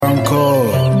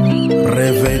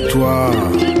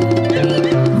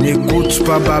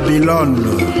N'écoute pas Babylone.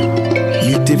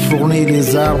 Il t'est fourni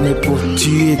des armes pour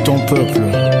tuer ton peuple.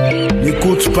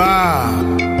 N'écoute pas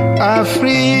Afrique.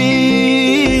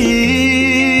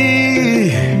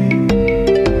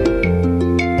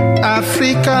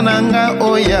 Africa nanga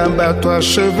oya batwa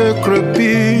cheveux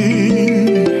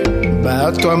crepus.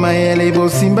 Batwa mayele bo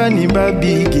simba ni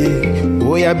babige.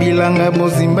 Oya bilanga bo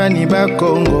simba ni ba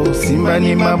Congo. Simba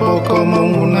ni maboko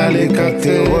mungu na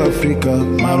lekate o Africa.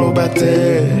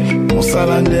 Malobate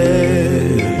musalande.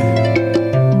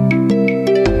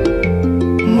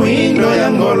 Muindo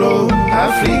ya ngolo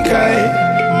Africa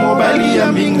mobali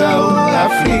ya mbingao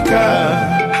Africa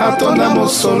hatonda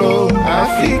mosolo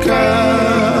Africa.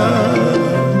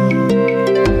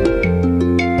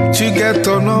 Tu gâtes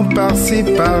ton nom par-ci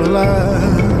par-là.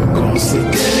 Quand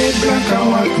c'était les blancs en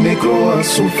white, négro a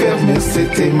souffert mais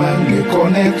c'était mal les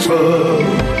connaître.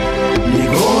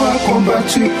 Négro a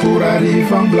combattu pour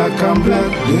arriver en black,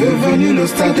 devenu le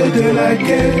stade de la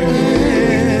guerre.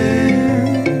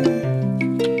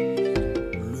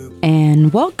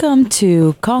 And welcome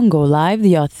to Congo Live,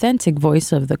 the authentic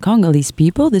voice of the Congolese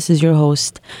people. This is your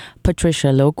host, Patricia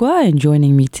Lokwa, and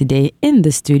joining me today in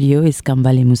the studio is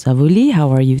Kambale Musavuli. How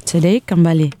are you today,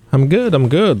 Kambale? I'm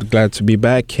good. Glad to be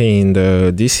back in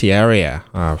the DC area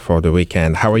for the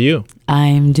weekend. How are you?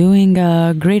 I'm doing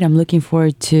great. I'm looking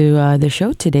forward to the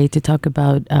show today to talk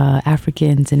about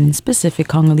Africans and in specific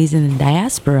Congolese in the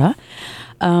diaspora.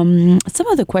 Some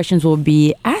of the questions we'll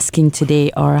be asking today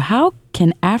are: how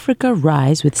can Africa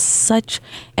rise with such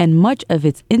and much of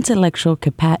its intellectual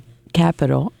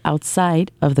capital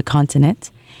outside of the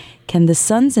continent? Can the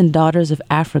sons and daughters of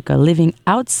Africa living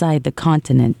outside the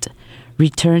continent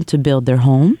return to build their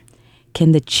home?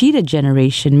 Can the cheetah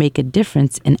generation make a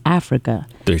difference in Africa?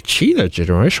 The cheetah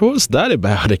generation? What's that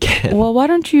about again? Well, why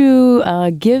don't you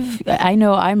I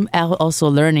know I'm also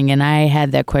learning, and I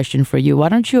had that question for you. Why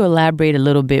don't you elaborate a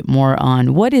little bit more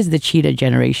on what is the cheetah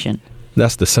generation?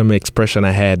 That's the same expression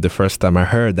I had the first time I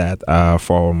heard that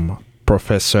from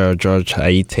Professor George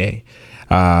Aite,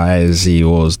 as he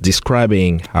was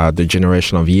describing the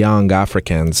generation of young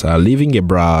Africans living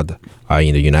abroad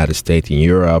in the United States, in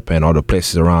Europe, and other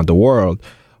places around the world,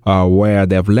 where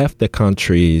they've left their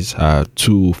countries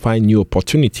to find new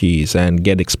opportunities and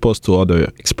get exposed to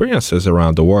other experiences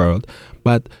around the world.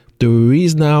 But there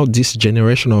is now this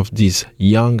generation of these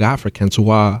young Africans who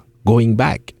are going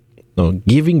back,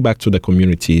 giving back to the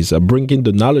communities, bringing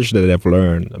the knowledge that they've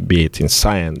learned, be it in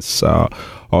science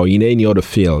or in any other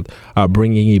field,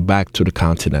 bringing it back to the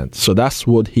continent. So that's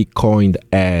what he coined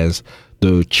as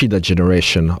the cheetah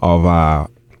generation of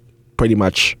pretty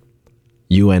much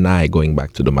you and I going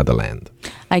back to the motherland.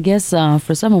 I guess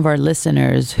for some of our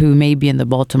listeners who may be in the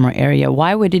Baltimore area,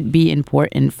 why would it be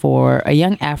important for a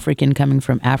young African coming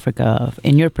from Africa,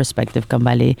 in your perspective,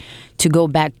 Kambale, to go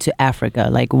back to Africa?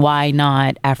 Like, why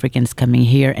not Africans coming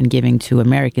here and giving to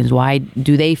Americans? Why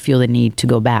do they feel the need to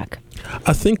go back?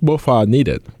 I think both are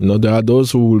needed. There are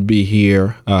those who will be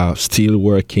here still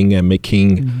working and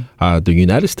making the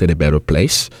United States a better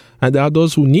place. And there are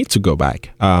those who need to go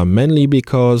back, mainly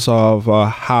because of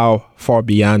how far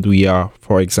beyond we are,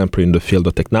 for example, in the field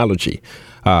of technology.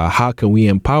 How can we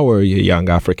empower young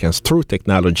Africans through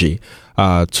technology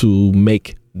to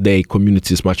make their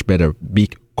communities much better, be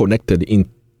connected in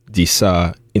this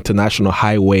international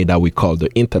highway that we call the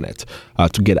internet,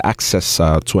 to get access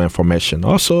to information.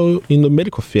 Also, in the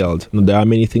medical field, there are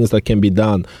many things that can be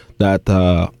done that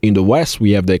in the West,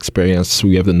 we have the experience,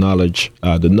 we have the knowledge,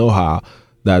 the know-how,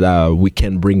 that we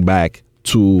can bring back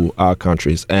to our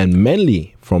countries. And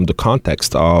mainly from the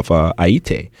context of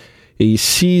Aite, he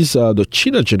sees the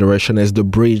cheetah generation as the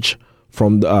bridge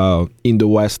from in the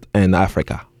West and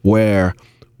Africa, where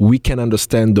we can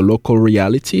understand the local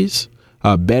realities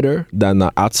better than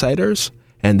outsiders.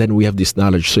 And then we have this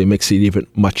knowledge, so it makes it even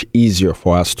much easier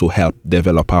for us to help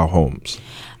develop our homes.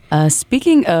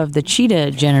 Speaking of the cheetah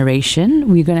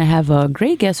generation, we're going to have a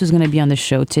great guest who's going to be on the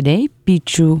show today,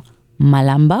 Pichu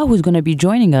Malamba, who's going to be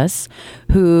joining us,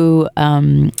 who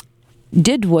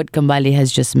did what Kambale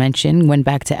has just mentioned, went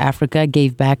back to Africa,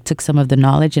 gave back, took some of the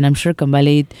knowledge. And I'm sure,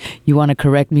 Kambale, you want to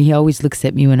correct me. He always looks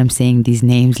at me when I'm saying these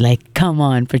names like, come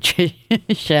on,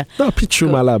 Patricia. No, Pichu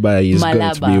Malamba is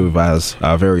going to be with us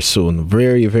very soon.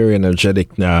 Very, very energetic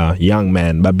young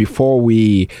man. But before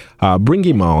we bring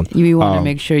him on... You want to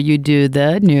make sure you do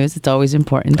the news. It's always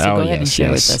important. So go ahead and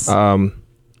share with us.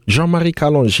 Jean-Marie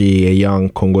Kalonji, a young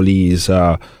Congolese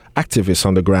activist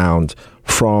on the ground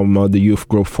from the youth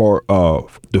group for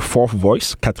the Fourth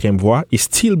Voice, Quatrième Voix, is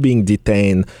still being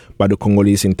detained by the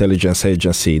Congolese Intelligence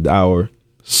Agency, our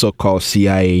so-called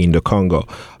CIA in the Congo.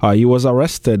 He was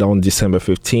arrested on December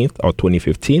 15th of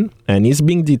 2015, and he's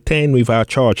being detained without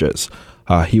charges.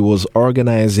 He was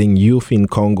organizing youth in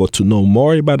Congo to know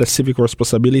more about the civic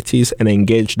responsibilities and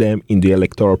engage them in the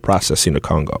electoral process in the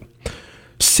Congo.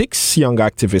 6 young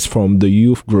activists from the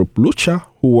youth group Lucha,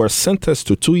 who were sentenced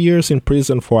to 2 years in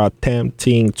prison for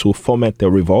attempting to foment a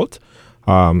revolt,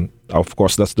 of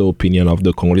course that's the opinion of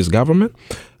the Congolese government,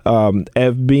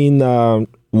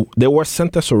 they were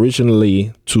sentenced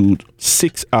originally to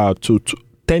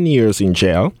 10 years in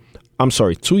jail.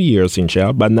 2 years in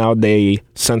jail, but now their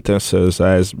sentences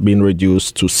has been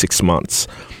reduced to 6 months.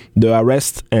 The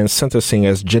arrest and sentencing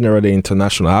has generated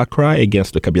international outcry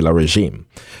against the Kabila regime.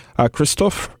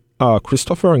 Christopher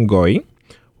Ngoi,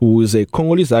 who is a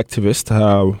Congolese activist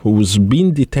who's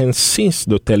been detained since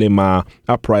the Telema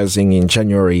uprising in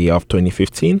January of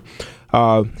 2015,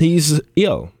 he's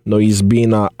ill. He's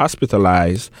been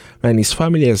hospitalized, and his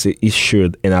family has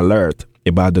issued an alert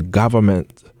about the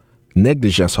government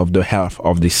negligence of the health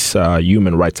of this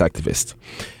human rights activist.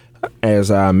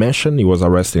 As I mentioned, he was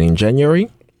arrested in January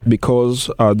because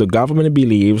the government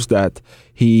believes that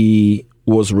he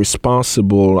was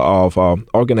responsible of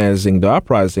organizing the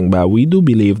uprising, but we do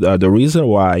believe that the reason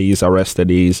why he's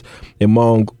arrested is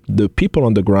among the people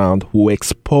on the ground who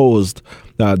exposed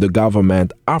the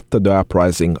government after the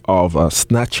uprising of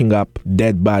snatching up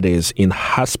dead bodies in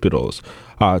hospitals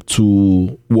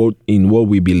to what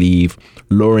we believe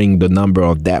lowering the number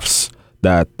of deaths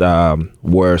that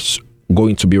were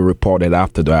going to be reported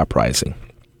after the uprising.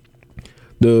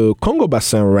 The Congo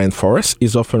Basin rainforest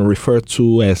is often referred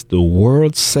to as the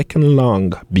world's second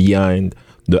lung behind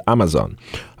the Amazon.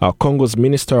 Congo's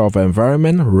Minister of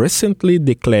Environment recently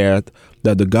declared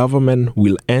that the government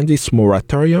will end its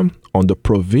moratorium on the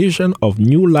provision of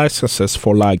new licenses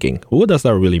for logging. What does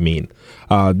that really mean?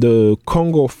 The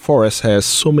Congo forest has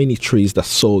so many trees that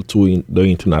sold to the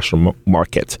international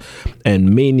market,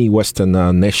 and many Western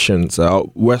nations,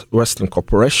 Western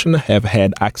corporations have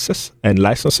had access and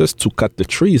licenses to cut the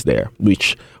trees there,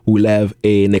 which will have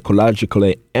an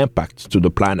ecological impact to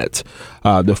the planet.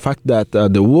 The fact that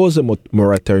there was a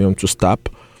moratorium to stop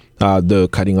the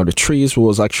cutting of the trees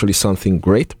was actually something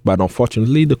great, but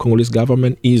unfortunately the Congolese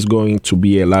government is going to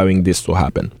be allowing this to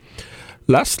happen.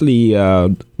 Lastly,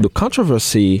 the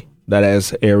controversy that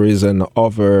has arisen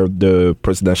over the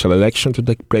presidential election to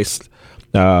take place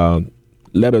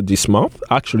later this month,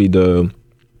 actually the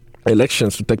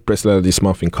elections to take place later this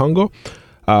month in Congo,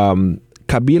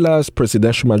 Kabila's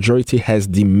presidential majority has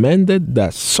demanded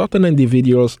that certain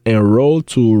individuals enrolled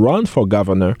to run for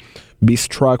governor be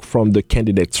struck from the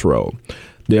candidate's role.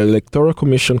 The Electoral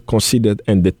Commission considered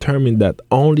and determined that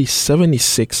only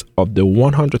 76 of the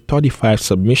 135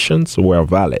 submissions were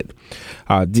valid.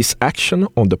 This action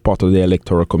on the part of the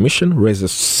Electoral Commission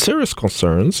raises serious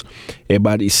concerns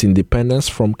about its independence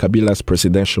from Kabila's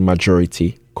presidential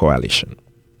majority coalition.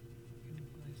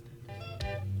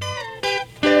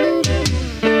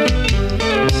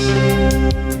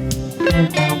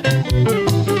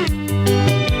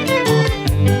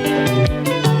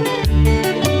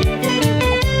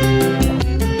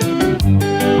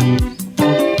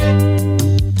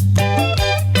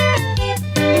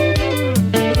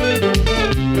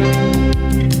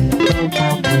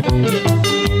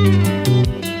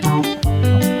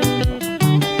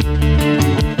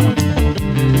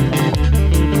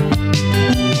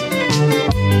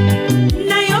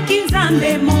 Nayoki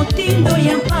nzambe motindo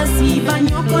ya mpasi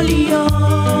banyokoli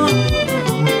yo.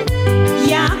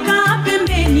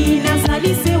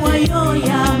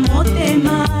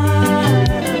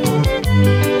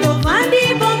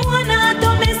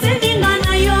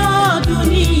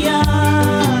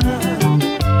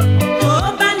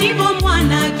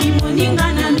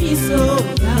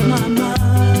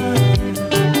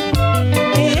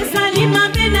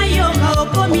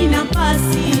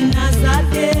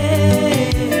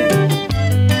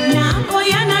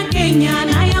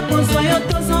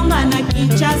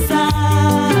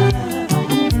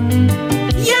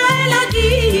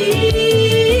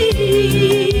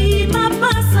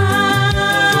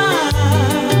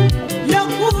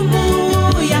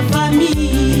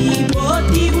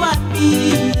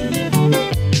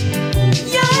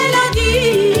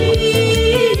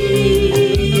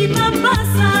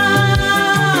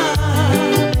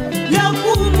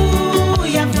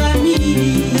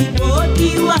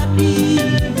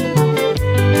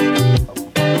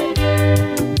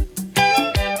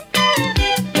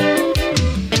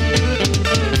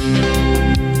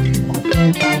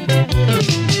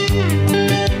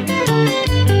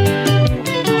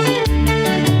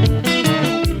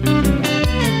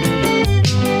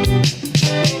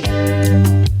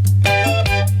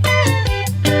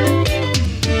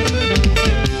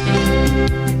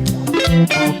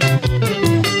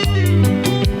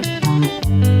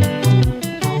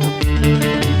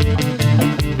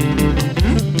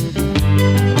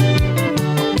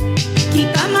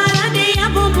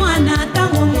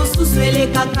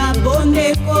 tolobaka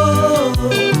bondeko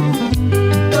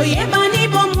toyebani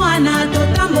bomwana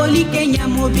totamboli Kenya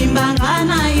mobimbanga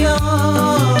na yo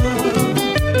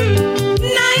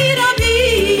Nairobi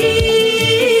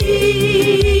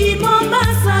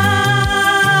Mombasa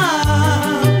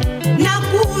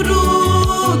Nakuru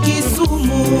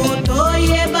Kisumu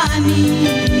toyebani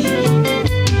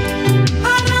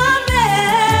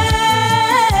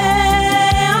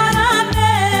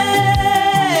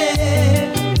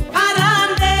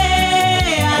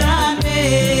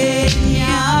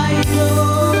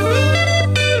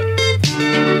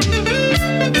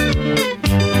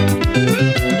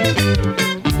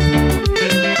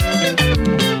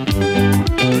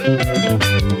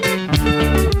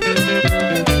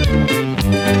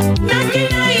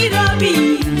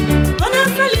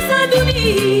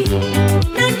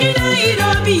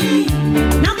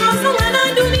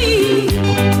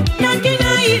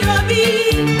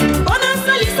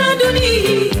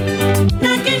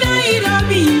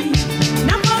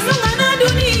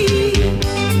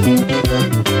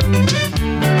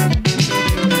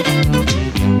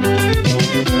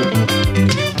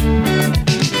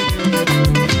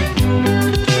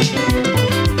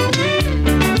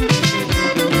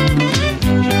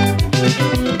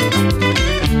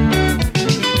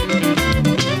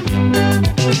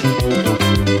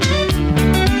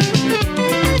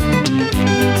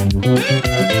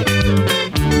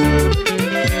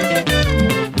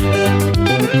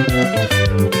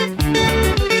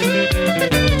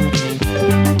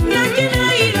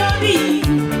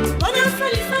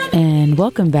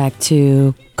Welcome back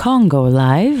to Congo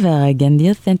Live. Again, the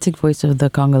authentic voice of the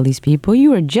Congolese people.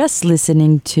 You were just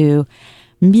listening to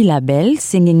Mbilabel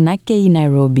singing Nakei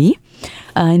Nairobi.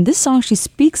 In this song, she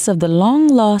speaks of the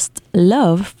long-lost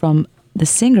love from the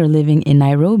singer living in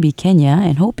Nairobi, Kenya,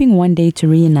 and hoping one day to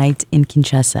reunite in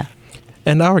Kinshasa.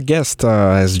 And our guest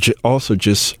has also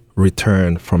just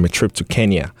returned from a trip to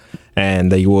Kenya.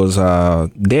 And he was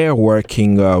there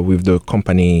working with the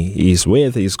company he's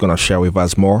with. He's going to share with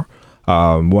us more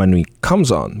when he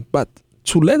comes on. But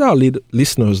to let our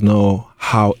listeners know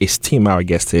how esteemed our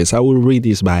guest is, I will read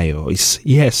his bio.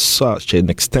 He has such an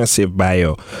extensive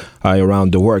bio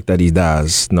around the work that he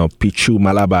does. Now, Pichu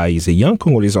Malaba is a young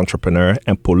Congolese entrepreneur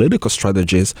and political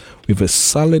strategist with a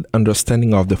solid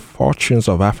understanding of the fortunes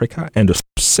of Africa and the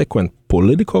subsequent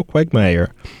political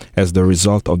quagmire as the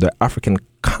result of the African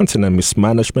continent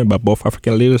mismanagement by both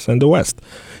African leaders and the West.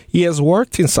 He has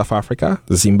worked in South Africa,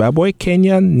 Zimbabwe,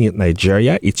 Kenya,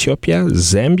 Nigeria, Ethiopia,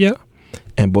 Zambia,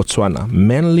 and Botswana,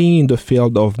 mainly in the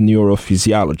field of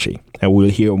neurophysiology. And we'll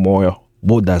hear more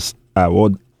what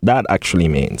that actually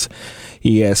means.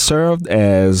 He has served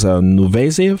as a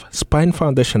Nuvasiv Spine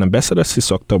Foundation ambassador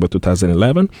since October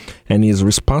 2011, and he is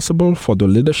responsible for the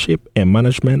leadership and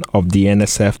management of the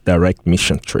NSF direct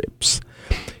mission trips.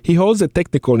 He holds a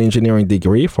technical engineering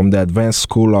degree from the Advanced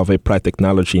School of Applied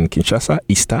Technology in Kinshasa,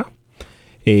 ISTA,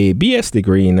 a BS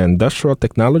degree in industrial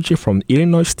technology from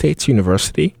Illinois State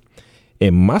University,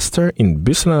 a master in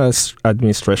business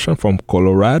administration from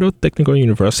Colorado Technical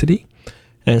University,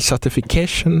 and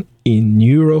certification in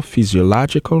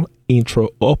neurophysiological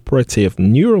intraoperative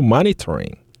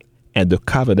neuromonitoring and the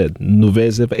coveted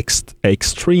Nuvasiv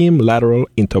Extreme Lateral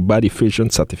Interbody Fusion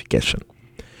certification.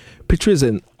 Petrie is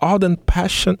an ardent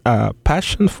passion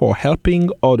for helping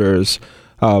others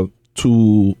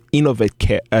to innovate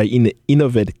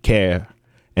care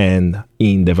and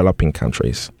in developing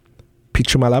countries.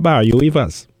 Pichu Malaba, are you with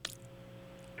us?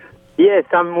 Yes,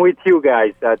 I'm with you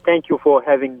guys. Thank you for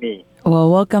having me. Well,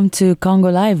 welcome to Congo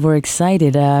Live. We're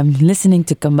excited. Listening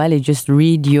to Kambale just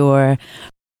read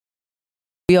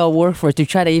we all work for to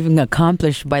try to even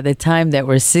accomplish by the time that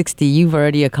we're 60. You've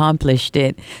already accomplished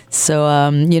it. So,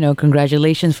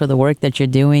 congratulations for the work that you're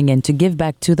doing and to give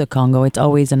back to the Congo. It's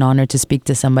always an honor to speak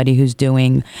to somebody who's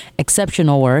doing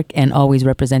exceptional work and always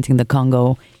representing the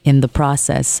Congo in the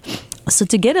process. So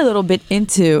to get a little bit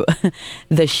into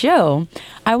the show,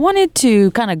 I wanted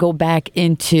to kind of go back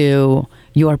into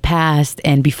your past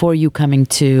and before you coming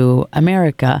to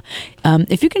America.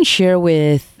 If you can share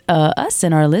with us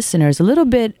and our listeners a little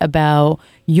bit about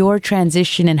your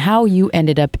transition and how you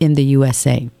ended up in the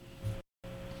USA.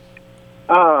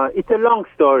 It's a long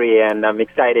story, and I'm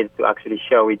excited to actually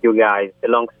share with you guys. A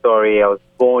long story. I was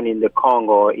born in the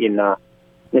Congo in a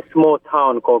small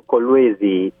town called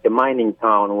Kolwezi, the mining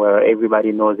town where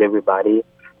everybody knows everybody.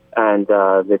 And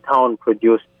the town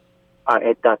produced,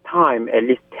 at that time, at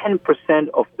least 10%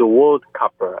 of the world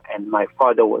copper. And my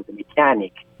father was a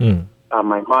mechanic.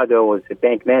 My mother was a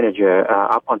bank manager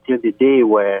up until the day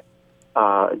where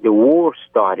the war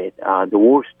started. The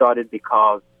war started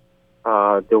because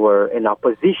there were an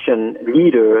opposition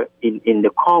leader in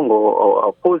the Congo or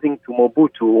opposing to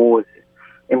Mobutu, who was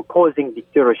imposing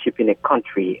dictatorship in a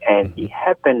country. And it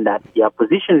happened that the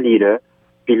opposition leader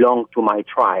belonged to my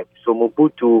tribe. So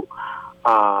Mobutu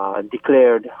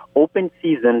declared open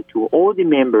season to all the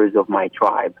members of my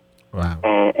tribe. Wow.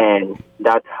 And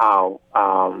that's how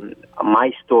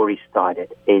my story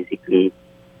started, basically,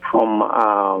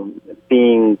 from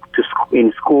being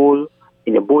in school,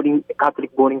 in a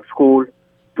Catholic boarding school,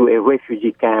 to a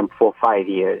refugee camp for 5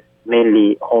 years,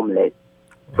 mainly homeless.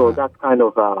 So that's kind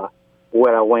of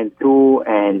what I went through,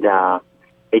 and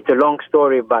it's a long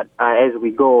story, but as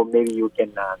we go, maybe you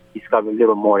can discover a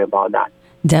little more about that.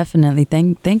 Definitely.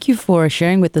 Thank you for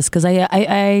sharing with us, because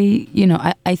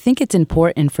I think it's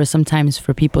important for sometimes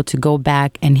for people to go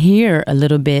back and hear a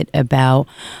little bit about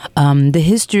the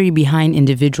history behind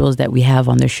individuals that we have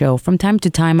on the show. From time to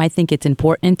time, I think it's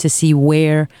important to see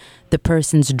where the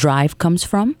person's drive comes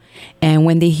from. And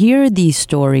when they hear these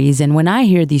stories, and when I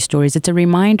hear these stories, it's a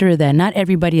reminder that not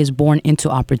everybody is born into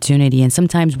opportunity. And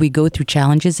sometimes we go through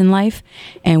challenges in life.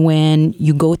 And when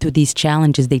you go through these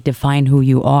challenges, they define who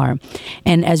you are.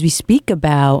 And as we speak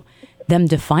about them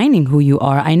defining who you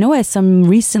are, I know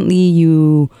recently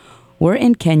you were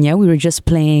in Kenya. We were just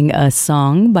playing a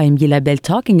song by Mbila Bell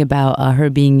talking about her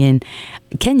being in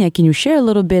Kenya. Can you share a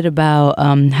little bit about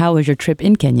how was your trip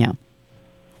in Kenya?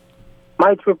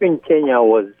 My trip in Kenya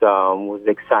was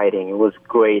exciting. It was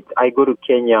great. I go to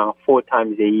Kenya 4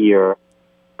 times a year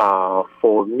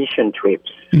for mission trips.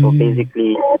 So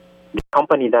basically, the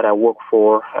company that I work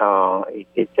for,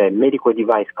 it's a medical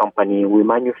device company. We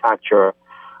manufacture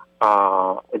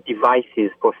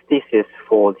devices, prosthesis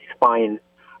for spine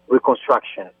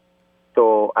reconstruction.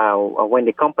 So when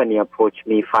the company approached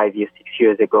me 5 years, 6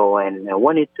 years ago, and I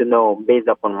wanted to know, based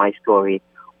upon my story,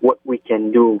 what we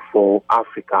can do for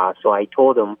Africa. So I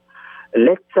told them,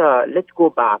 let's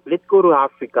go back. Let's go to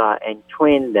Africa and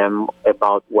train them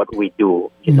about what we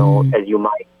do. You know, as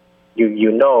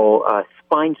you know,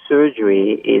 spine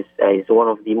surgery is one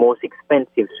of the most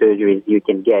expensive surgeries you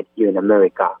can get here in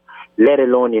America, let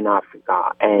alone in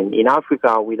Africa. And in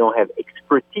Africa, we don't have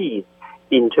expertise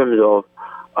in terms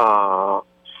of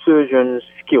surgeons'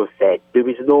 skill set. There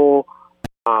is no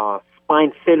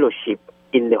spine fellowship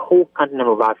in the whole continent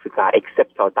of Africa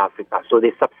except South Africa. So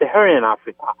the sub-Saharan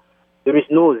Africa, there is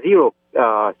zero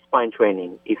spine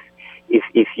training.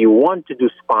 If you want to do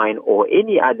spine or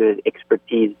any other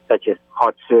expertise such as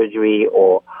heart surgery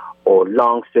or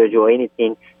lung surgery or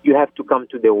anything, you have to come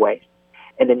to the West.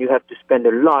 And then you have to spend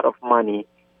a lot of money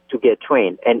to get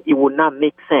trained. And it would not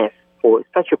make sense for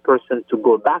such a person to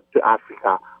go back to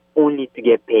Africa only to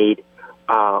get paid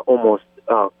almost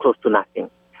close to nothing.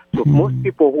 So most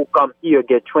people who come here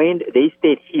get trained, they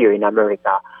stayed here in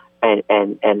America and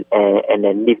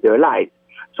then live their lives.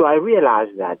 So I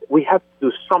realized that we have to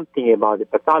do something about the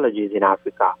pathologies in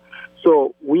Africa.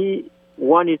 So we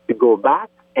wanted to go back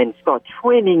and start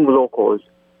training locals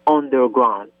on their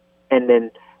ground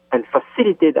and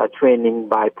facilitate our training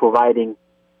by providing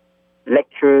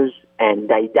lectures and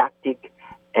didactic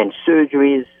and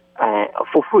surgeries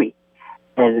for free.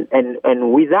 And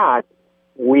with that,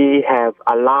 we have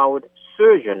allowed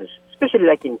surgeons, especially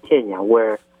like in Kenya,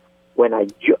 where when I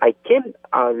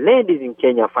landed in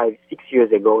Kenya 5-6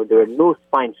 years ago, there were no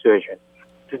spine surgeons.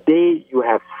 Today, you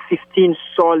have 15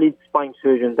 solid spine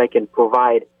surgeons that can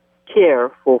provide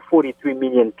care for 43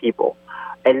 million people.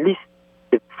 At least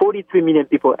the 43 million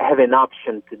people have an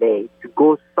option today to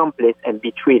go someplace and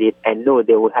be treated and know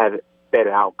they will have a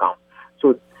better outcome.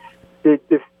 So the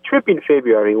trip in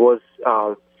February was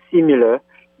similar.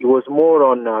 It was more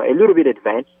on a little bit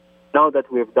advanced. Now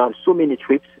that we have done so many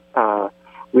trips,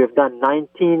 we have done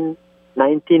 19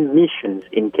 missions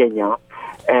in Kenya,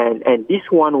 and this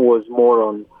one was more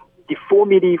on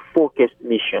deformity-focused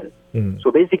mission. So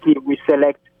basically, we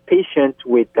select patients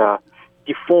with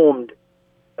deformed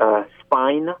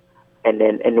spine,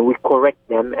 and we correct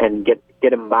them and get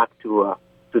them back to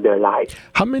their lives.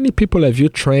 How many people have you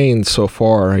trained so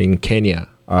far in Kenya,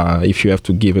 if you have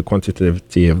to give a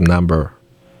quantitative number?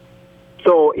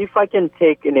 So if I can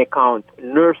take into account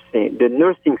the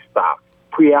nursing staff,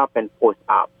 pre-op and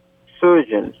post-op,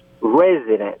 surgeons,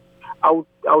 residents, I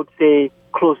would say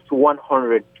close to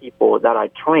 100 people that are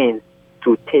trained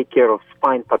to take care of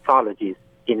spine pathologies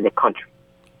in the country.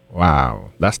 Wow,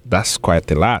 that's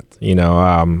quite a lot. You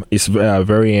know, it's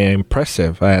very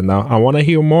impressive. And I want to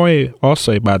hear more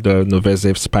also about the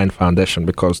Novasiv Spine Foundation,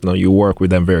 because you work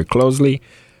with them very closely,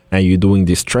 and you're doing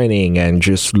this training and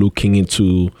just looking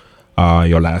into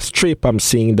your last trip. I'm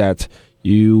seeing that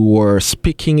you were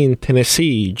speaking in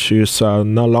Tennessee just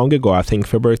not long ago, I think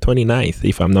February 29th,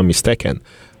 if I'm not mistaken.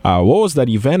 What was that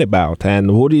event about,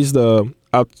 and what is the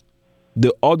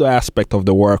other aspect of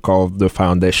the work of the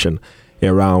foundation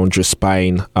around just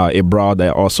spine abroad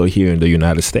and also here in the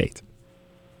United States?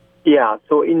 Yeah,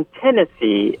 so in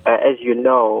Tennessee, as you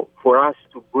know, for us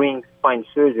to bring spine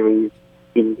surgeries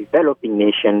in developing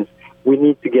nations, we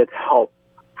need to get help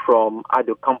from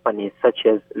other companies such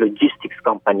as logistics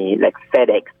company like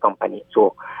FedEx company.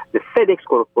 So the FedEx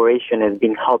Corporation has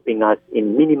been helping us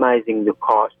in minimizing the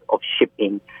cost of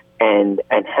shipping and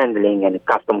handling and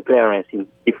custom clearance in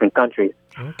different countries.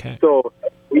 Okay. So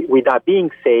with that being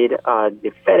said,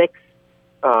 the FedEx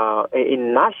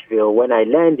in Nashville, when I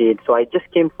landed, so I just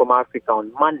came from Africa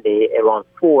on Monday, around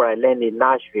 4 I landed in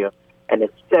Nashville, and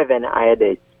at 7 I had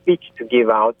a speech to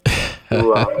give out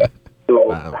to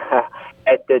Wow.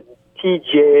 at the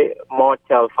T.J.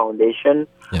 Martell Foundation,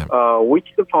 which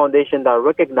is a foundation that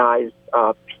recognizes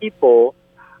people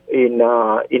in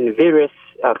various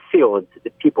fields, the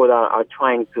people that are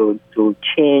trying to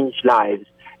change lives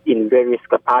in various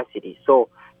capacities. So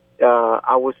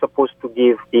I was supposed to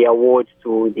give the awards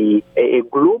to a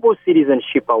Global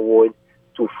Citizenship Award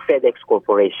to FedEx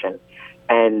Corporation.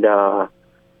 And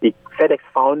the FedEx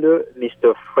founder,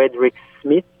 Mr. Frederick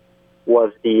Smith,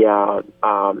 was the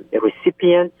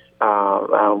recipient,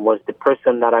 was the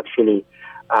person that actually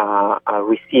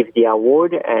received the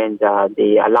award, and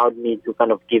they allowed me to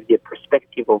kind of give the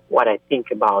perspective of what I think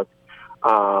about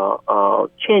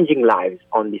changing lives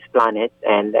on this planet,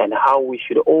 and how we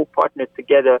should all partner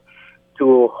together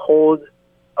to hold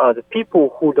the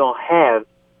people who don't have,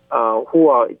 who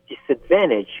are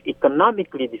disadvantaged,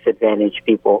 economically disadvantaged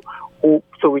people,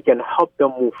 so we can help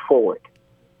them move forward.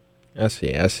 I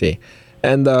see.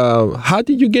 And how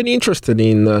did you get interested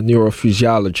in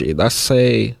neurophysiology? Let's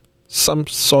say some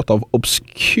sort of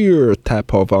obscure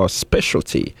type of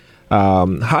specialty.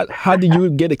 How did you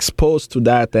get exposed to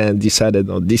that and decided,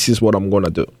 oh, this is what I'm going to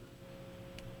do?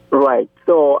 Right.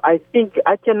 So I think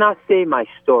I cannot say my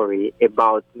story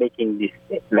about making this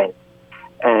statement.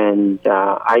 And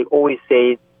I always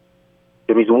say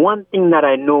there is one thing that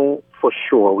I know for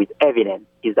sure with evidence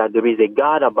is that there is a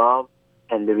God above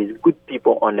and there is good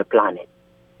people on the planet.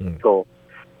 So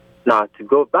now to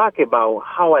go back about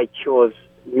how I chose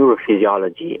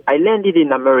neurophysiology, I landed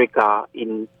in America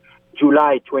in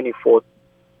July 24th,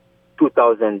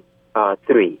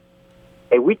 2003.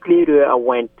 A week later, I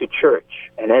went to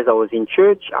church. And as I was in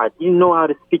church, I didn't know how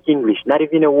to speak English, not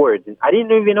even a word. I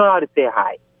didn't even know how to say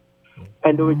hi.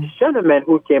 And there was this gentleman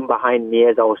who came behind me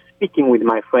as I was speaking with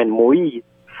my friend Moise.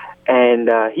 And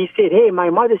he said, hey, my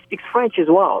mother speaks French as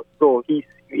well. So he's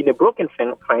in a broken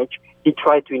French. He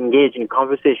tried to engage in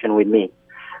conversation with me.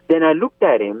 Then I looked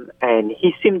at him, and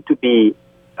he seemed to be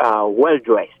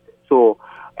well-dressed. So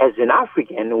as an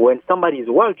African, when somebody is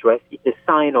well-dressed, it's a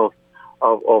sign of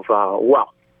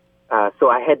wealth. So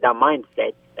I had that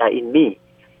mindset in me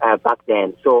back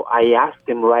then. So I asked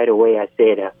him right away, I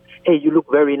said, hey, you look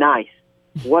very nice.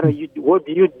 What do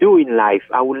you do in life?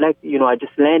 I would like, I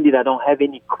just landed. I don't have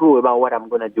any clue about what I'm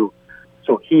going to do.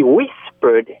 So he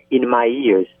whispered in my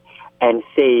ears and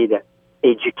said,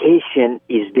 education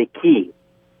is the key.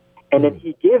 And then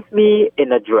he gave me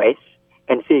an address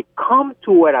and said, come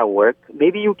to where I work.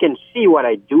 Maybe you can see what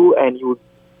I do, and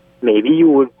maybe you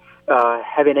would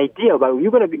have an idea about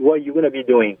what you're going to be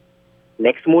doing.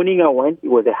 Next morning I went. It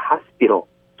was a hospital.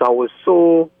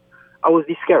 So I was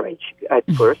discouraged at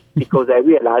first because I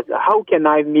realized, how can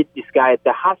I meet this guy at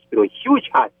the hospital, a huge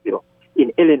hospital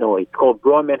in Illinois called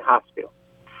Brahman Hospital.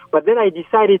 But then I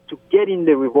decided to get in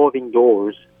the revolving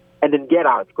doors and then get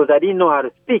out because I didn't know how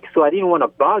to speak, so I didn't want to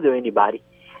bother anybody.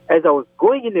 As I was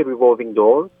going in the revolving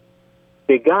door,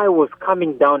 the guy was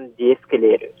coming down the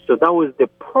escalator. So that was the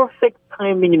perfect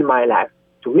timing in my life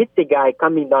to meet the guy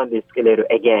coming down the escalator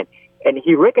again. And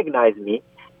he recognized me,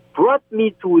 brought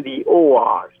me to the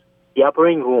ORs, the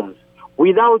operating rooms,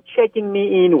 without checking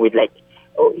me in with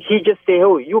he just said,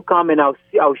 oh, you come and I'll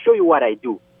show you what I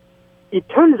do. It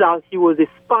turns out he was a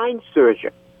spine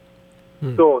surgeon.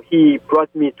 So he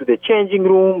brought me to the changing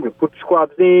room. We put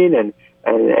scrubs in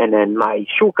and my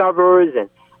shoe covers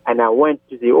and I went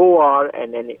to the OR.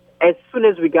 And then as soon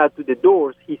as we got to the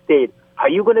doors, he said, are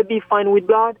you going to be fine with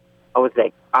blood? I was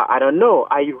like, I don't know.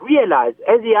 I realized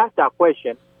as he asked that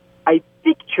question, I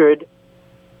pictured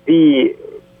the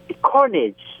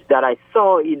carnage that I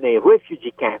saw in a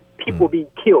refugee camp, people being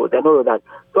killed and all of that.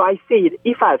 So I said,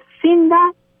 if I've seen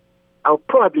that, I'm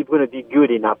probably going to be good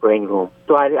in the operating room.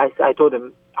 So I told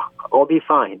him, I'll be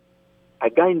fine. I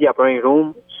got in the operating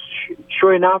room.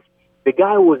 Sure enough, the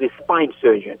guy was a spine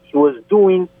surgeon. He was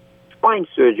doing spine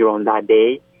surgery on that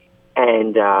day,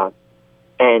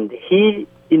 and he,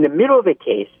 in the middle of the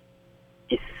case,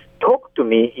 he talked to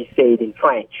me. He said in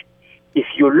French, "If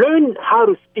you learn how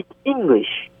to speak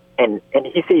English," and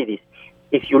he said this,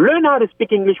 "if you learn how to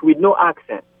speak English with no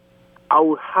accent, I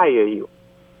will hire you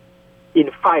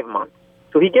in 5 months."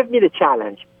 So he gave me the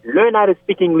challenge: learn how to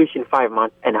speak English in 5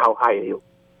 months, and I'll hire you.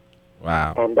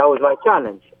 Wow. And that was my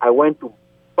challenge. I went to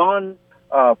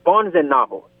Barnes and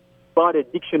Noble, bought a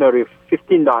dictionary for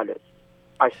 $15.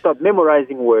 I started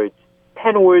memorizing words,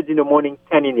 10 words in the morning,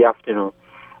 10 in the afternoon.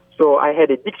 So I had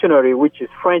a dictionary, which is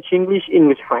French-English,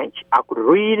 English-French. I could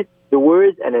read the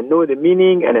words and then know the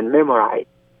meaning and then memorize.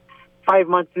 5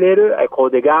 months later, I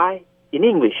called the guy in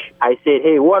English. I said,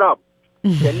 "Hey, what up?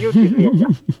 Can you give me a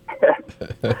job?"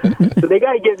 So the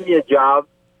guy gave me a job,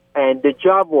 and the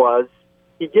job was,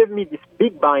 he gave me this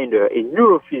big binder in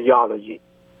neurophysiology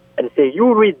and say,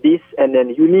 "You read this, and then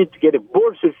you need to get a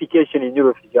board certification in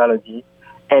neurophysiology,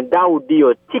 and that would be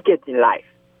your ticket in life."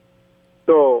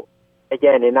 So,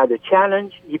 again, another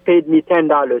challenge. He paid me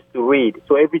 $10 to read.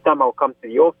 So every time I would come to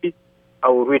the office, I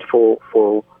would read for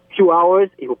a few hours.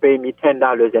 He would pay me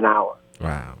 $10 an hour.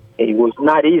 Wow. It was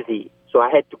not easy. So I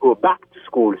had to go back to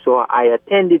school. So I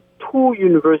attended 2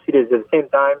 universities at the same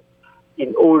time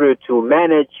in order to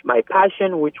manage my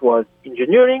passion, which was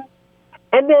engineering,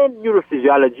 and then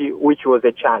neurophysiology, which was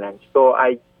a challenge. So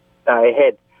I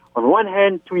had, on one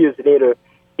hand, 2 years later,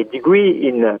 a degree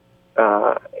in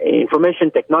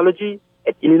information technology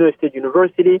at Illinois State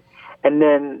University, and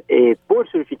then a board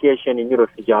certification in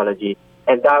neurophysiology.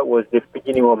 And that was the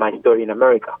beginning of my story in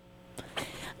America.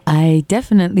 I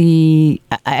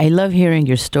love hearing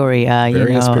your story.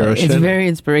 It's very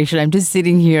inspirational. I'm just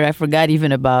sitting here. I forgot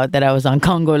even about that I was on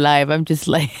Congo Live. I'm just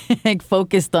like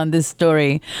focused on this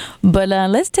story. But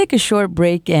let's take a short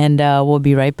break, and we'll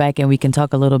be right back, and we can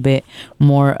talk a little bit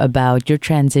more about your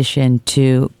transition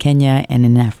to Kenya and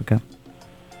in Africa.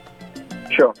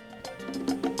 Sure.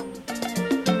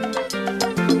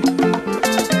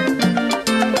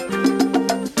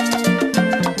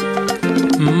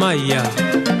 Maya.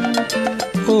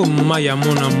 Oh Maya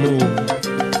mon amour,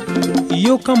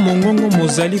 yoka mongongo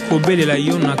mozali kobelela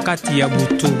yo na kati ya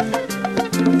butu,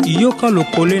 yoka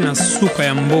lokole na suka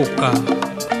ya mboka,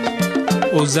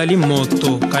 ozali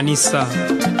moto kanisa,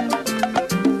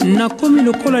 nakomi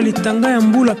lokola litanga ya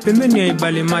mbula pembeni ya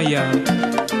ebale Maya,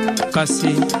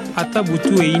 kasi ata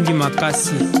butu eindi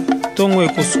makasi, tongo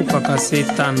ekosuka kasi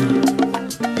etana,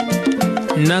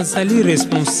 nazali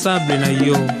responsable na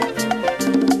yo.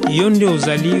 Yo nde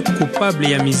ozali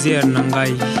coupable ya misère na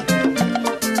ngai.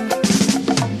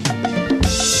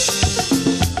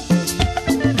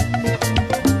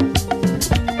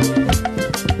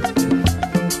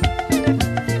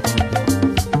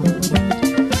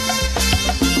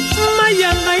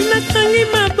 Maya ngai natangi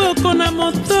maboko na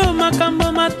moto,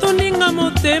 makambo matoninga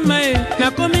motema e.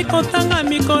 Nakomi kotanga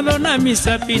mikolo na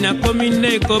misapi, nakomi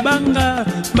nde kobanga.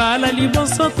 Bala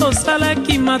liboso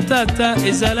tosalaki matata,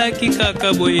 ezalaki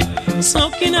kaka boye.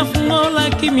 Soki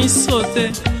nafungolaki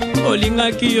misote,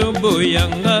 olingaki yo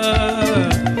boyanga.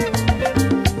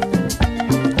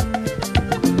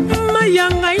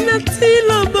 Mayanga inati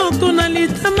loboko na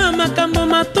litama, makambo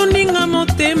matoninga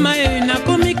motema e.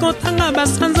 Nakomi kotanga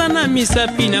basanza na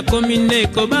misapi, nakomi nde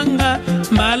kobanga.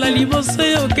 Mbala liboso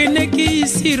yo keneki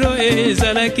isiro e,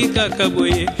 ezalaki kaka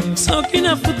boye. Soki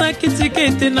nafutaki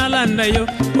tikete nalanda yo,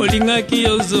 olingaki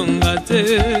yo zonga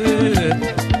te.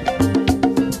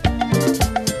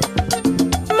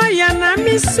 Mayana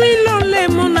misilo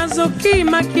lemo nazoki,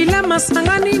 makila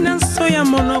masangani na soya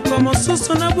monoko,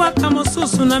 mosusu na bwaka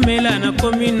mosusu na mela,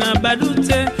 nakomi na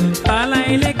badute. Pala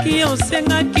eleki yo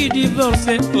sengaki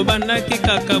divorce, obandaki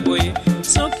kaka boye.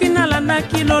 Soki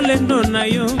nalandaki lolendo na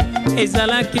yo,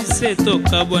 ezalaki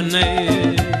setoka bwana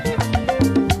e.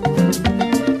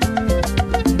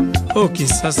 Oh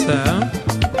Kisasa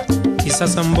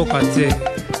mboka te.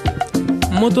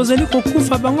 Moto zali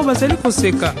kokufa bango bazali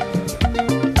koseka.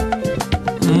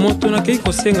 Moto nakei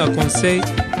kosenga conseil,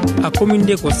 akomi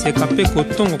nde koseka pe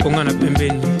kotongo konga na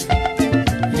pembeni.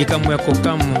 Likambo ya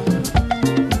kokamo.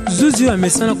 Zuzu ya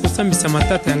mesana kosambisa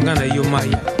matata yanga na yo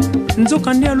Maya.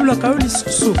 Nzoka nde alula kayo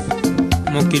lisusu.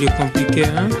 Mokili compliqué,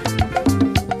 hein?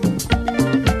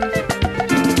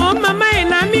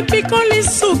 Mipiko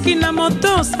lisuki na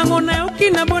moto, sango na yoki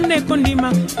na bonde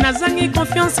kondima. Nazangi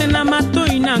confiance na mato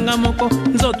inanga moko,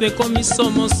 nzoto ekomi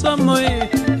somo somo e.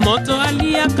 Moto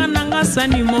aliaka nanga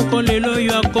sani moko, lelo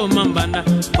yo akoma mbanda.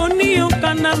 Oni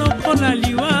yokana lokola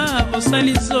liwa,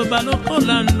 osali zoba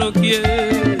lokola ndokie.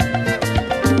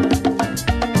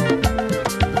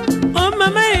 Oh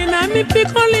mama ena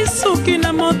namipikoli suki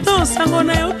na moto sango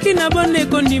nayoki na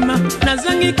bondeko ndima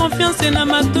nazangi confiance na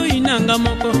matoi nanga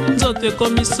moko nzoto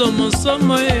ekomi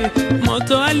somosomo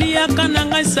moto aliaka na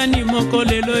ngai sani moko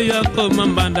lelo yo akoma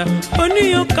mbanda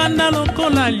oni yokanda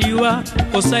lokola liwa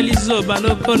osali zoba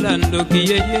lokola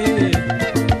ndoki yeye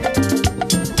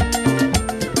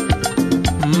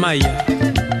maya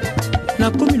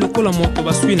nakomi lokola moto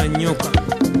baswi na nyoka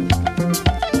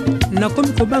nakomi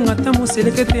kobanga ta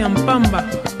moselekete ya mpamba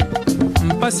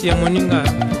mpasi ya moninga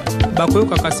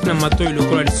bakoyoka kasi na matoi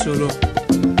lokola lisolo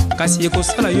kasi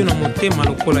ekosala yo na motema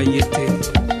lokola ye te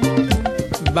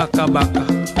bakabaka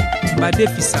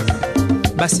badefisaka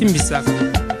basimbisaka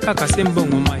kaka se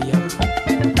mbongo maya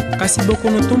kasi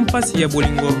bokono to mpasi ya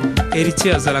bolingo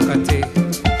héritier azalaka te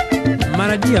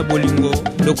maladi ya bolingo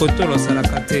dokotolo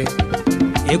azalaka te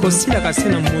ekosilaka se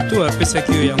na moto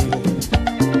apesaki yo yango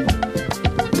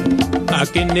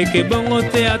akendeke bongo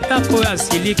te atako ya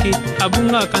siliki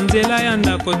abungaka nzela ya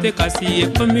ndako te kasi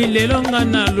ekomi lelo nga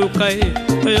na luka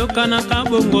oyokanaka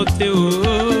bongo te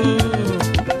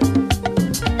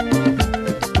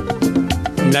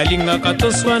nalingaka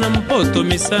toswana mpoto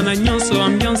misana nyonso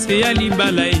ambiance ya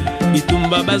libala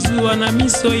bitumba bazuwa na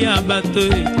miso ya bato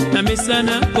na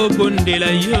misana kobondela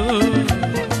yo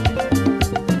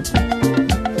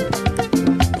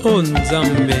o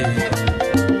nzambe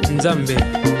nzambe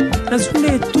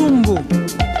nazule etumbu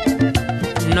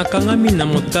nakangami na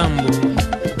motambo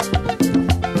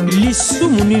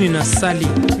lisumu nini nasali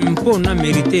mpo na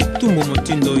merite etumbu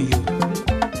motindo oyo.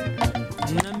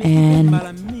 And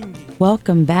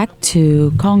welcome back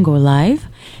to Congo Live.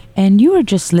 And you were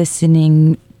just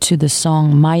listening to the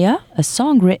song Maya, a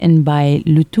song written by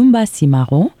Lutumba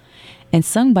Simaro and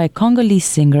sung by Congolese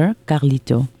singer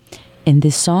Carlito. In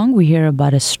this song, we hear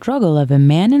about a struggle of a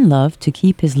man in love to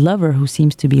keep his lover who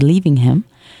seems to be leaving him.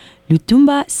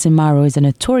 Lutumba Simaro is a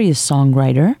notorious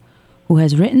songwriter who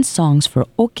has written songs for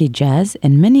OK Jazz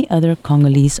and many other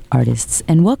Congolese artists.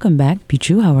 And welcome back,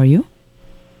 Pichu. How are you?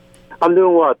 I'm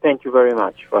doing well. Thank you very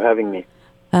much for having me.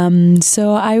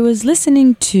 So I was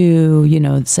listening to,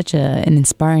 such an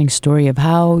inspiring story of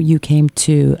how you came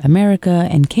to America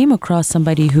and came across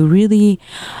somebody who really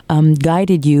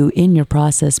guided you in your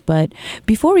process. But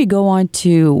before we go on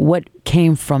to what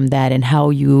came from that and how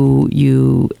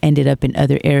you ended up in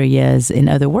other areas, in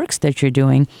other works that you're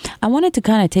doing, I wanted to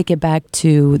kind of take it back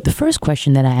to the first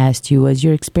question that I asked you was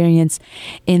your experience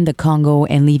in the Congo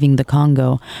and leaving the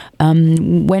Congo.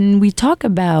 When we talk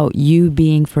about you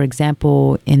being, for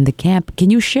example, in the camp, can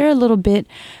you share a little bit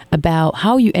about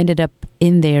how you ended up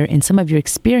in there and some of your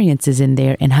experiences in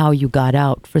there and how you got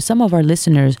out for some of our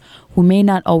listeners who may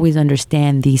not always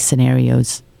understand these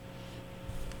scenarios?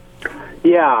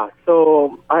 Yeah,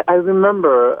 so I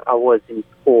remember I was in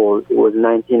school. It was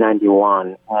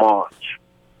 1991, March,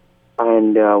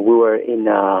 and we were in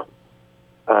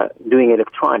doing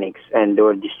electronics, and there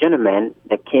was this gentleman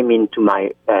that came into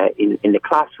my in the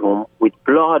classroom with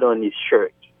blood on his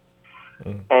shirt,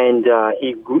 and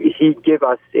he gave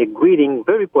us a greeting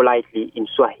very politely in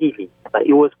Swahili. But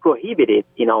it was prohibited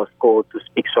in our school to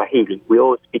speak Swahili. We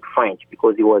all speak French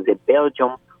because it was a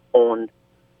Belgium-owned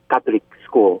Catholic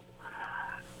school.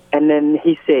 And then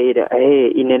he said,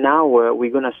 hey, in an hour, we're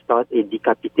going to start a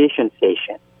decapitation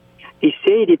session. He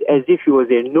said it as if it was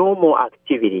a normal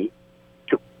activity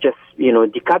to just,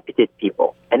 decapitate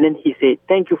people. And then he said,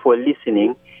 thank you for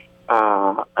listening.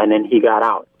 And then he got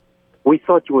out. We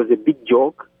thought it was a big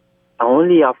joke. And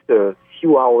only after a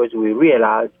few hours, we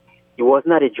realized it was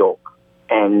not a joke.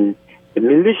 And the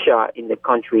militia in the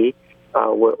country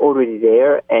were already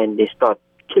there, and they started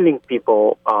killing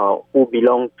people who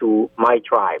belong to my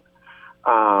tribe.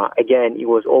 Again, it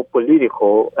was all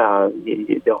political.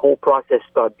 The whole process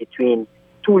started between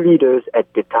two leaders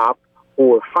at the top who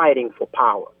were fighting for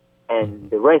power, and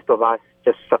the rest of us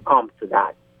just succumbed to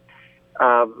that.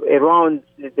 Around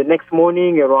the next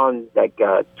morning, around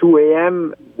 2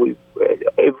 a.m.,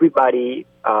 everybody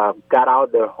got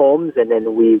out their homes, and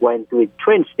then we went to a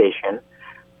train station,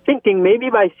 thinking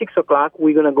maybe by 6 o'clock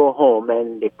we're going to go home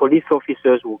and the police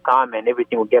officers will come and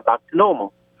everything will get back to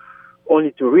normal,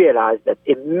 only to realize that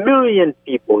 1 million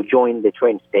people joined the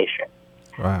train station.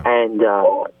 Wow.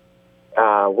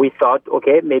 And we thought,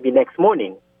 okay, maybe next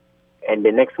morning. And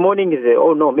the next morning is,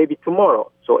 oh no, maybe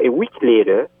tomorrow. So a week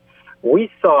later,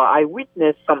 I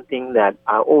witnessed something that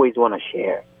I always want to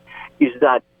share, is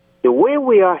that the way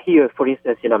we are here, for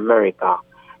instance, in America,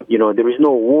 there is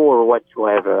no war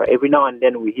whatsoever. Every now and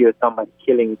then we hear somebody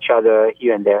killing each other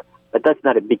here and there, but that's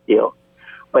not a big deal.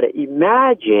 But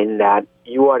imagine that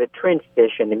you are at a train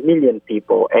station, 1 million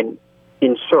people, and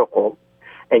in circle,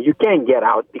 And you can't get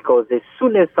out because as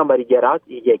soon as somebody get out,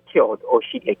 he get killed or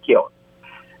she get killed.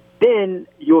 Then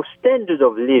your standard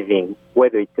of living,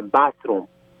 whether it's a bathroom,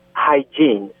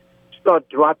 hygiene, start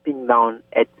dropping down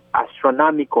at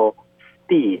astronomical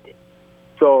speed.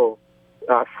 So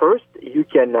first, you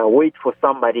can wait for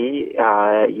somebody,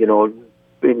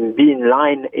 be in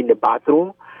line in the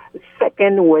bathroom.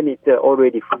 Second, when it's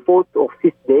already fourth or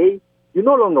fifth day, you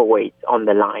no longer wait on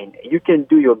the line. You can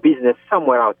do your business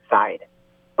somewhere outside.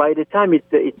 By the time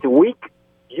it's a week,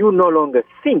 you no longer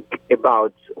think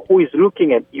about who is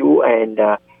looking at you, and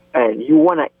you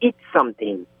want to eat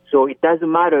something. So it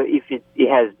doesn't matter if it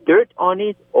has dirt on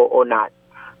it or not.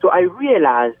 So I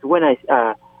realized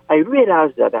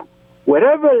that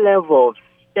whatever level of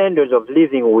standards of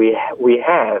living we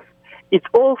have, it's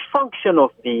all function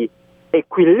of the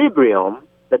equilibrium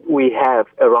that we have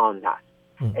around us.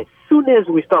 As soon as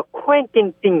we start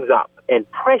cranking things up and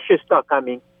pressure start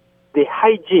coming, the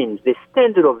hygiene, the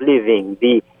standard of living,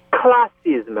 the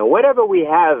classism, whatever we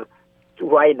have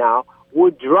right now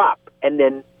would drop, and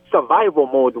then survival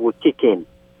mode would kick in.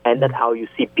 And that's how you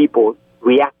see people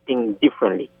reacting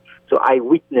differently. So I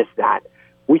witnessed that.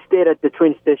 We stayed at the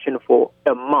train station for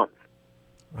a month.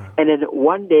 And then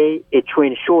one day, a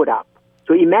train showed up.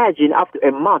 So imagine after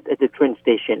a month at the train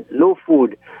station, no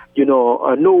food,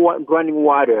 no running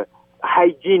water,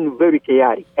 hygiene very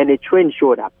chaotic, and a train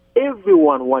showed up.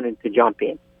 Everyone wanted to jump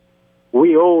in.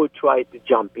 We all tried to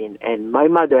jump in, and my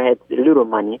mother had a little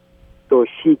money, so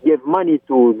she gave money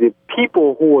to the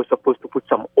people who were supposed to put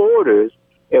some orders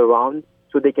around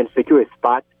so they can secure a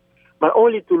spot, but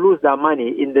only to lose that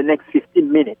money in the next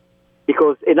 15 minutes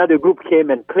because another group came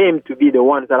and claimed to be the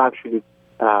ones that actually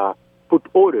put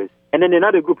orders. And then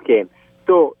another group came.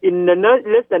 So in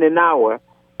less than an hour,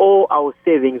 all our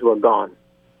savings were gone.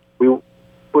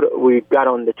 We got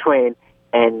on the train,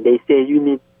 and they say, you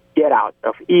need to get out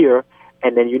of here,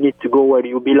 and then you need to go where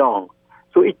you belong.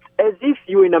 So it's as if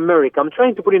you're in America. I'm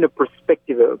trying to put in a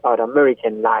perspective about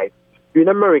American life. You're in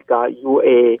America, you're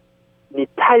an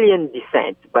Italian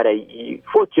descent, but a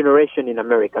fourth generation in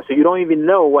America. So you don't even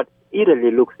know what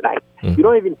Italy looks like. You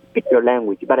don't even speak your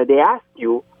language. But they ask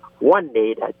you one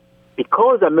day that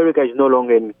because America is no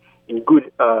longer in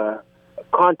good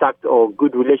contact or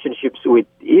good relationships with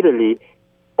Italy,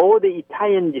 all the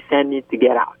Italian descent need to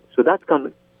get out. So that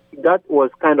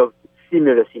was kind of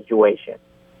similar situation.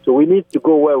 So we need to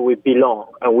go where we belong,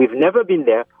 and we've never been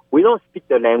there. We don't speak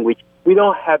the language. We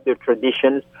don't have the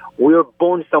traditions. We were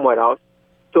born somewhere else.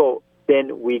 So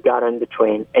then we got on the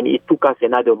train, and it took us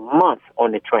another month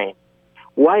on the train.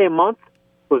 Why a month?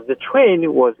 Because the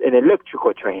train was an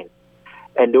electrical train,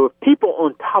 and there were people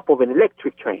on top of an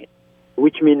electric train,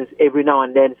 which means every now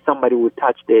and then somebody would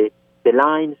touch the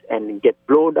lines and get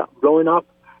blown up,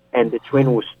 and the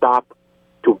train would stop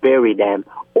to bury them,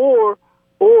 or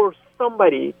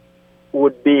somebody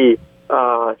would be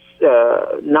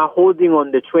not holding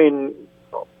on the train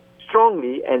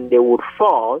strongly, and they would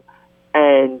fall,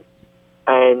 and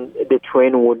the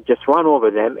train would just run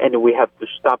over them, and we have to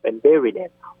stop and bury them.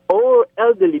 Or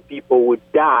elderly people would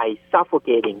die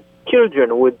suffocating.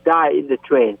 Children would die in the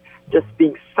train, just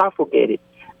being suffocated,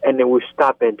 and then we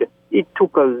stop. And it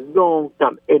took a long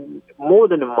time, and more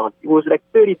than a month. It was like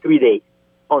 33 days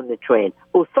on the train.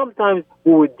 Or sometimes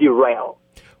we would derail.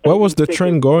 Where was the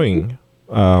train going?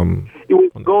 It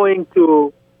was going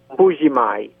to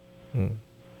Mbuji-Mayi.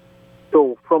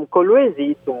 So from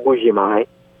Kolwezi to Mbuji-Mayi,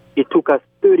 it took us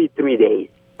 33 days,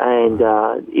 and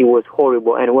it was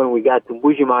horrible. And when we got to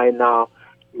Mbuji-Mayi now,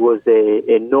 it was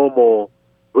a normal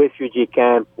refugee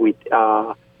camp with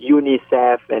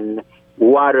UNICEF, and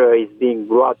water is being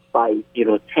brought by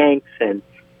tanks, and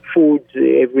food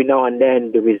every now and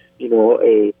then. There is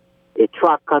a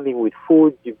truck coming with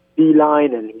food. You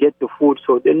beeline and get the food.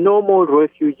 So the normal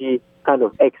refugee kind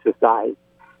of exercise,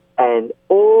 and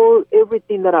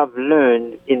everything that I've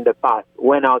learned in the past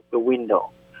went out the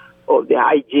window. Or the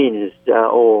hygiene,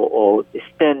 or the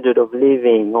standard of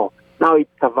living, or now it's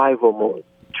survival mode.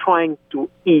 Trying to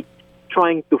eat,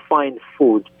 trying to find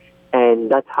food, and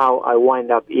that's how I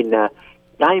wind up in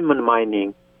diamond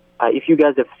mining. If you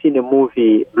guys have seen the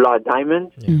movie Blood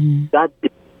Diamonds,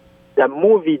 that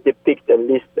movie depicts at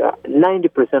least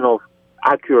 90% of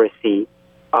accuracy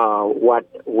what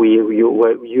we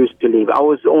were used to live. I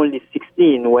was only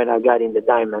 16 when I got in the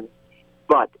diamond,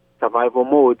 but survival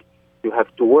mode, you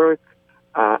have to work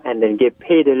and then get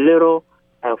paid a little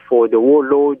for the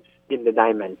warlords in the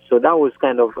diamond. So that was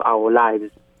kind of our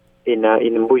lives in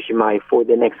Mbuji-Mayi for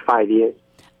the next 5 years.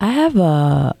 I have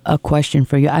a question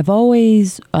for you. I've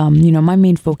always, my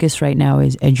main focus right now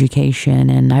is education,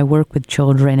 and I work with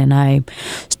children, and I'm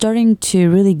starting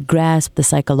to really grasp the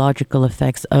psychological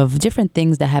effects of different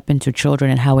things that happen to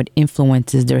children and how it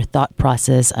influences their thought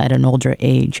process at an older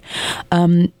age.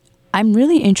 I'm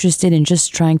really interested in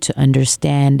just trying to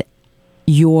understand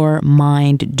your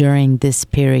mind during this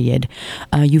period.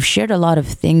 You've shared a lot of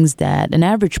things that an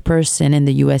average person in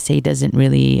the USA doesn't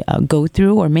really go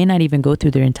through, or may not even go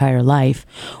through their entire life.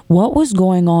 What was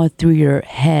going on through your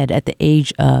head at the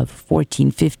age of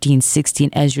 14, 15, 16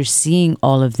 as you're seeing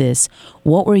all of this?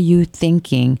 What were you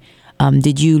thinking?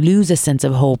 Did you lose a sense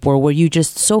of hope, or were you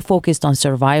just so focused on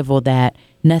survival that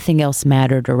nothing else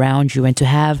mattered around you? And to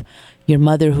have your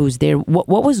mother who's there,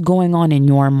 what was going on in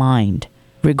your mind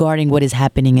regarding what is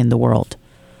happening in the world?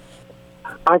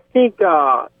 I think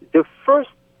the first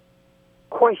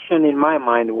question in my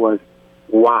mind was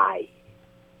why?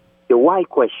 The why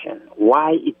question.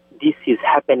 Why this is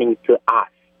happening to us?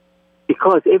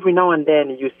 Because every now and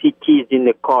then you see kids in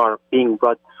the car being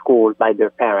brought to school by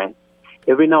their parents.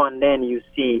 Every now and then you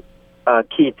see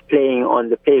kids playing on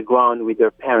the playground with their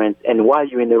parents, and while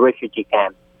you're in the refugee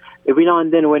camp. Every now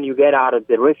and then when you get out of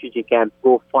the refugee camp,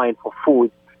 go find for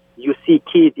food, you see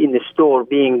kids in the store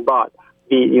being bought,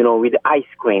 with ice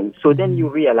cream. So then you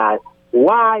realize,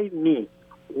 why me?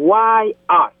 Why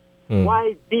us?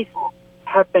 Why this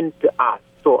happened to us?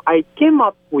 So I came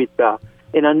up with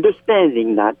an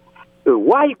understanding that the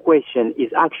why question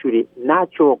is actually a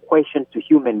natural question to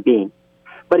human beings.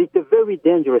 But it's a very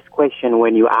dangerous question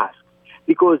when you ask.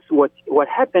 Because what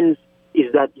happens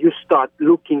is that you start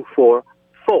looking for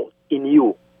fault in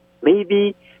you.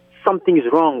 Maybe something is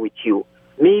wrong with you.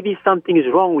 Maybe something is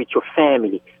wrong with your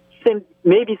family.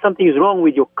 Maybe something is wrong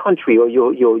with your country or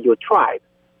your tribe.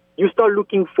 You start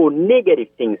looking for negative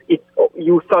things.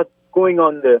 You start going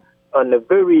on a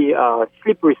very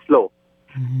slippery slope,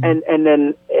 and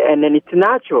then it's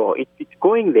natural. It's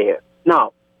going there.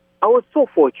 Now, I was so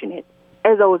fortunate.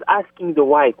 As I was asking the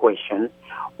why question,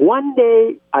 one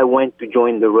day I went to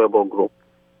join the rebel group.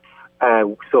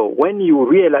 So when you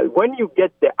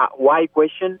get the why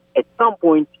question, at some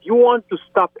point you want to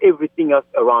stop everything else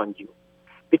around you,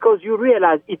 because you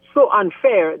realize it's so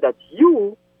unfair that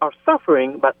you are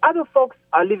suffering, but other folks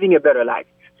are living a better life.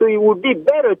 So it would be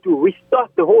better to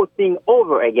restart the whole thing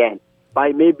over again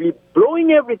by maybe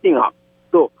blowing everything up.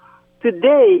 So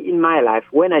today in my life,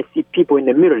 when I see people in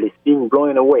the Middle East being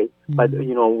blown away, but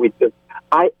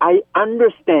I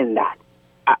understand that.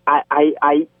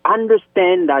 I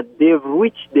understand that they've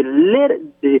reached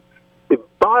the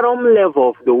bottom level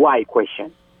of the why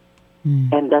question,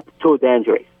 and that's so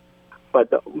dangerous. But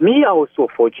me, I was so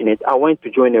fortunate. I went to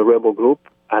join a rebel group,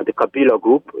 the Kabila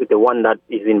group, the one that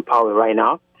is in power right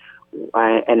now,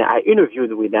 and I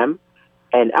interviewed with them.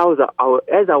 And as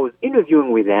I was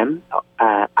interviewing with them,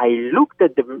 I looked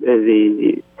at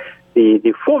the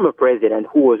former president,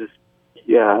 who was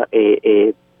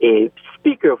a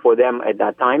speaker for them at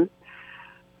that time.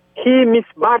 He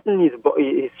misbuttoned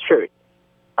his shirt.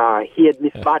 He had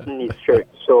misbuttoned his shirt.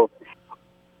 So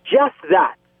just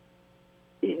that,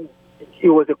 it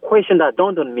was a question that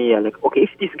dawned on me. Like, okay,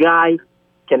 if this guy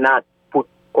cannot put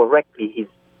correctly his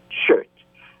shirt,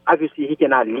 obviously he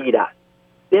cannot lead us.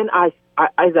 Then as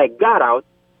I got out,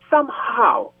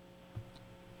 somehow,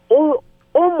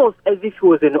 almost as if it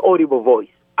was an audible voice,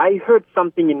 I heard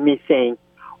something in me saying,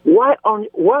 why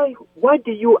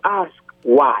do you ask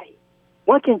why?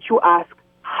 Why can't you ask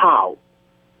how?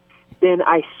 Then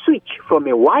I switch from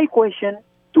a why question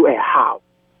to a how.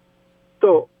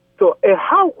 So a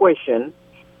how question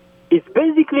is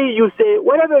basically you say,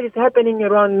 whatever is happening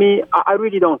around me, I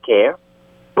really don't care.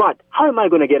 But how am I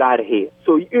going to get out of here?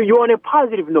 So you're on a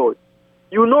positive note.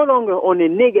 You're no longer on a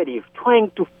negative, trying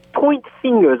to point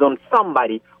fingers on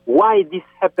somebody why this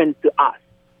happened to us.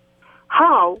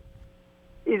 How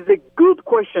is a good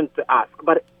question to ask,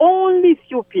 but only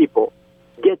few people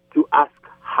get to ask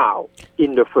how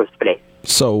in the first place.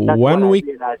 So when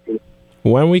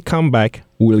we come back,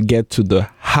 we'll get to the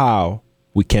how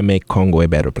we can make Congo a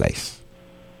better place.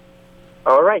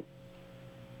 All right.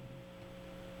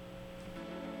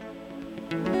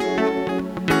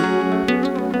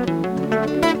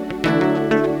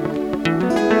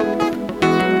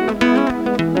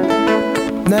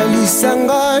 Na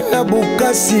lisanga na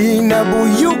bukasi na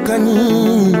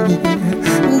buyukani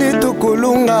nde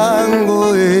tokolonga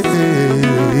ngo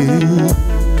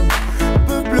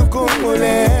peuple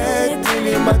congolais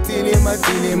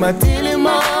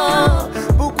tilema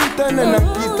bokutana na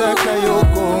kitaka yo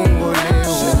congolais.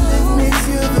 Je lève mes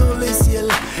yeux vers le ciel,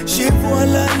 je vois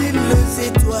la lune, les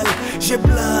étoiles, je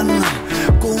plane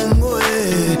Congo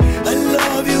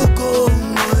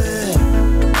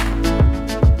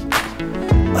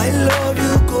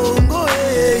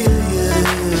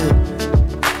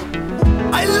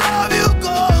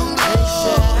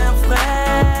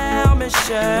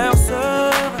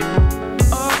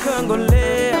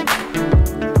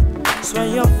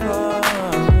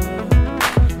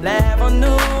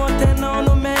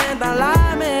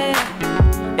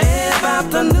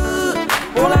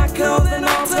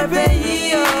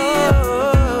pays.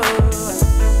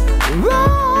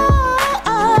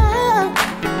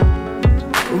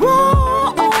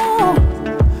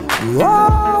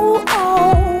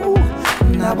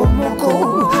 Nabomoko,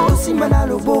 osimana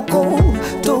loboko,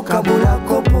 tokabola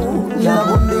kopo, ya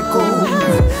bondeko,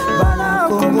 bana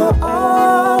kongo.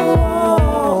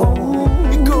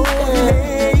 Iko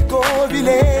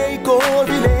vile,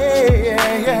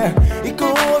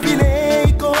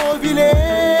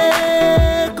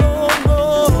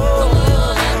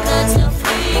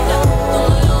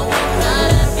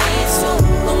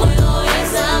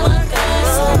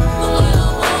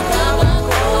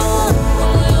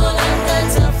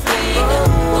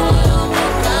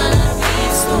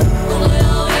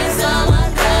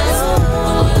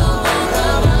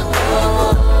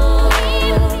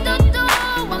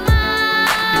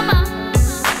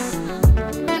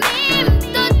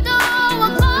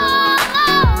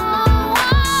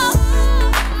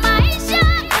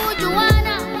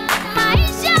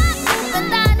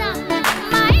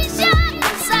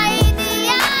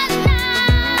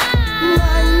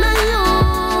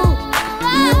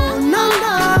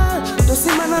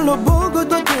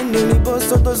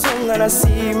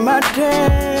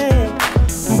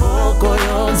 Mboko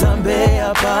yo nzambe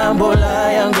ya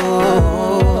pambola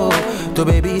yango to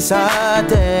baby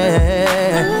sate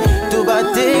to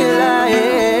batila.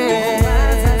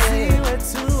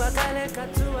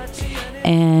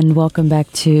 And welcome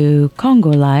back to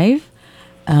Congo Live,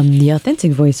 the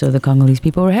authentic voice of the Congolese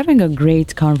people. We're having a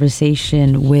great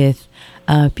conversation with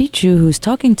Pichu, who's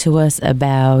talking to us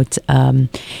about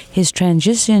his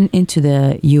transition into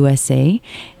the USA.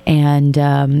 And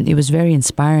it was very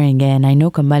inspiring. And I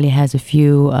know Kambale has a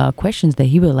few questions that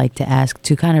he would like to ask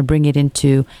to kind of bring it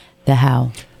into the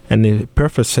how. And the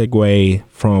perfect segue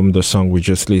from the song we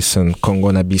just listened,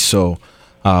 Congo na Biso,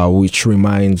 which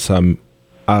reminds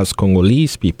us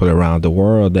Congolese people around the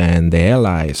world and their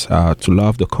allies to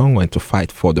love the Congo and to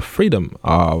fight for the freedom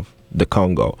of the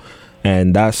Congo.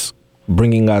 And that's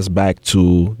bringing us back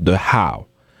to the how.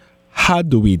 How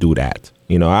do we do that?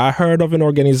 You know, I heard of an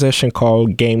organization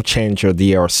called Game Changer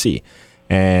DRC,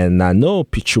 and I know,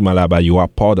 Pichu Malaba, you are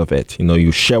part of it. You know,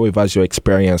 you share with us your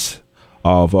experience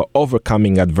of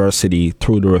overcoming adversity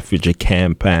through the refugee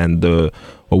camp and the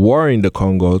war in the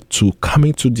Congo to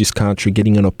coming to this country,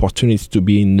 getting an opportunity to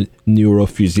be in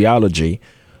neurophysiology,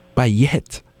 but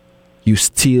yet you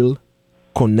still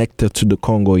connected to the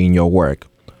Congo in your work.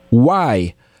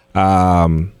 Why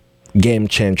Game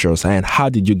Changers, and how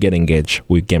did you get engaged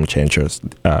with Game Changers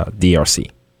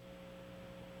DRC?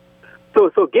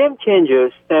 So Game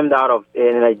Changers stemmed out of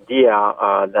an idea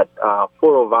that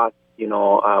four of us, you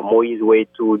know, Moise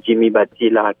Wetu, Jimmy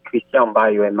Batila, Christian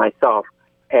Bayo, and myself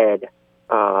had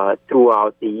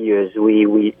throughout the years.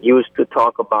 We used to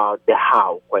talk about the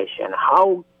how question,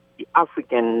 how the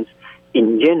Africans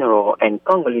in general and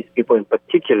Congolese people in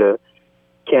particular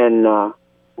can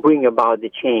bring about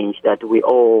the change that we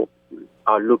all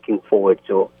are looking forward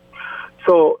to.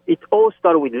 So it all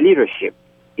started with leadership.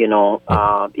 You know,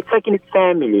 it's like in a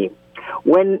family.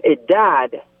 When a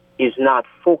dad is not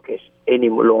focused any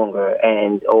longer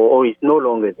or is no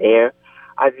longer there,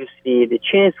 obviously the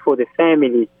chance for the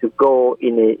family to go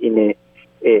in a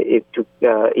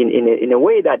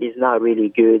way that is not really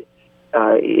good,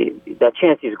 that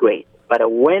chance is great. But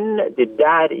when the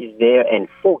dad is there and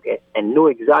focused and know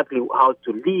exactly how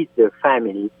to lead their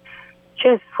family,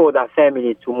 chance for that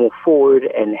family to move forward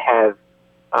and have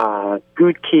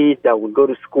good kids that will go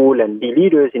to school and be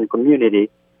leaders in community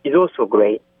is also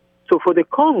great. So for the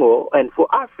Congo and for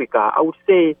Africa, I would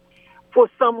say for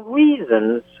some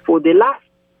reasons, for the last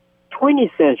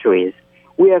 20 centuries,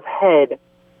 we have had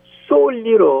so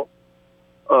little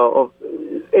of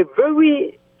a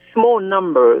very small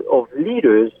number of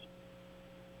leaders,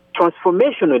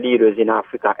 transformational leaders in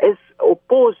Africa, as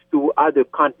opposed to other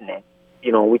continents.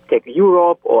 You know, we take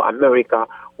Europe or America,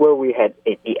 where we had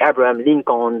the Abraham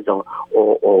Lincolns or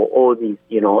all these,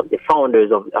 you know, the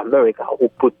founders of America who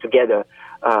put together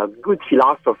good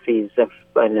philosophies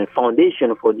and a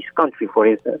foundation for this country, for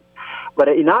instance. But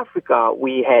in Africa,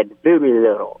 we had very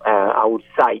little. I would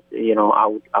cite, you know, I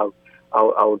would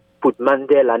put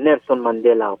Mandela, Nelson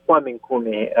Mandela, Kwame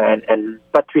Nkrumah, and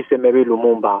Patrice Emery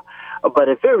Lumumba, but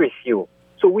a very few.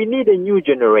 So we need a new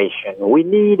generation. We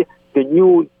need the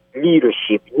new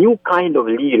leadership, new kind of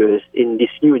leaders in this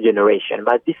new generation.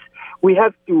 But we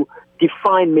have to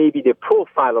define maybe the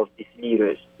profile of these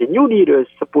leaders. The new leaders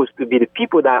are supposed to be the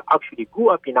people that actually grew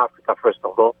up in Africa, first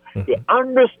of all. Mm-hmm. They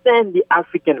understand the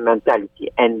African mentality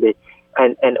and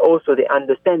also they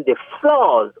understand the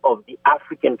flaws of the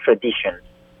African traditions.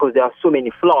 because there are so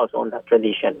many flaws on that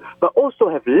tradition, but also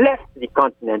have left the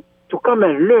continent to come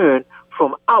and learn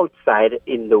from outside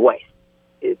in the West,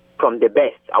 from the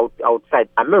best outside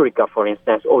America, for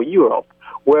instance, or Europe,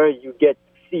 where you get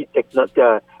to see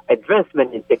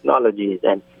advancement in technologies,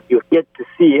 and you get to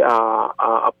see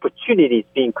opportunities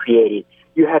being created.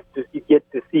 You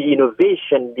get to see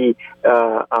innovation be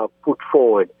put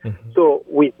forward. Mm-hmm. So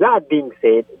with that being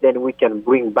said, then we can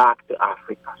bring back to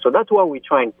Africa. So that's what we're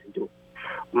trying to do.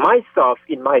 Myself,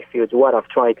 in my field, what I'm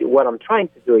trying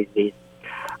to do is this.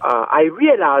 I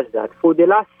realized that for the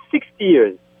last 60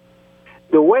 years,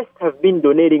 the West have been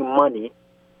donating money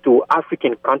to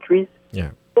African countries.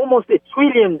 Yeah. Almost $1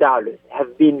 trillion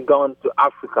have been gone to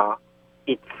Africa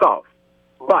itself.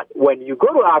 But when you go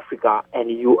to Africa and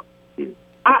you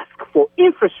ask for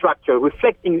infrastructure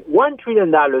reflecting $1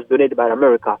 trillion donated by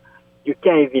America, you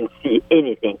can't even see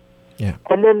anything. Yeah.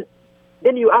 And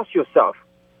then you ask yourself,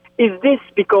 is this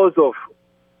because of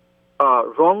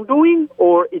wrongdoing,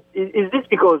 or is this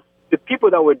because the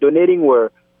people that were donating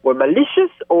were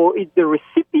malicious, or is the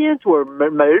recipients were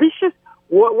malicious?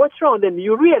 What's wrong? Then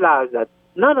you realize that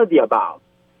none of the above.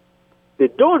 The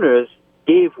donors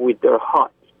gave with their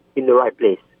heart in the right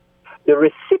place. The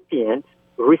recipient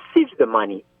received the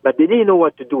money, but they didn't know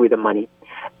what to do with the money.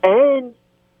 And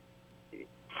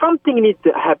something needs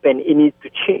to happen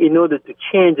in order to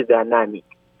change the dynamic,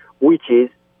 which is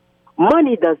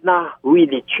money does not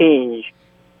really change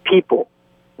people.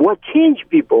 What changes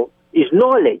people is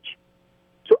knowledge.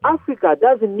 So Africa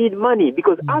doesn't need money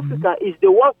because Africa is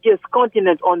the wealthiest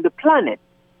continent on the planet.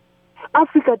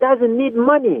 Africa doesn't need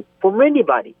money from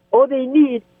anybody. All they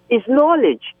need is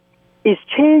knowledge, is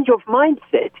change of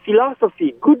mindset,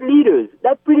 philosophy, good leaders.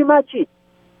 That's pretty much it.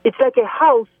 It's like a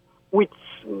house with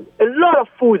a lot of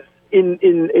food in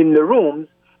the rooms,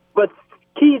 but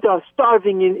kids are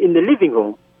starving in the living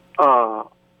room.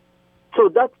 So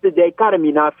that's the dichotomy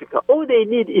in Africa. All they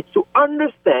need is to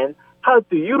understand how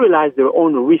to utilize their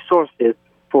own resources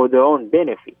for their own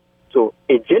benefit. So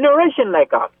a generation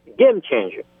like us, game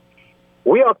changer,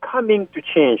 we are coming to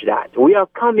change that. We are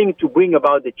coming to bring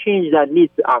about the change that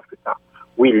needs to Africa.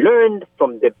 We learned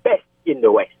from the best in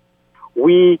the West.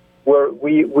 We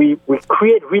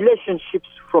create relationships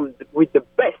with the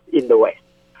best in the West.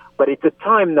 But it's a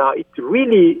time now, it's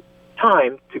really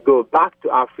time to go back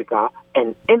to Africa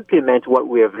and implement what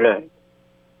we have learned.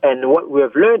 And what we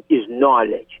have learned is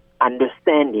knowledge,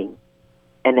 understanding,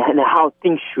 and how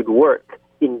things should work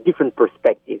in different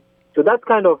perspectives. So that's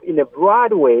kind of, in a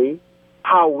broad way,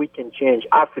 how we can change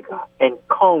Africa and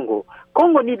Congo.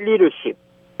 Congo needs leadership.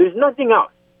 There's nothing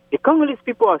else. The Congolese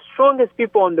people are the strongest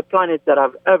people on the planet that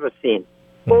I've ever seen.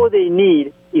 All they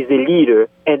need is a leader,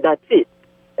 and that's it.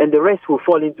 And the rest will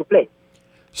fall into place.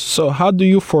 So how do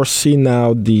you foresee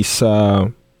now this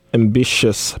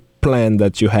ambitious plan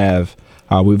that you have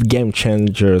with Game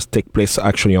Changers take place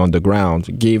actually on the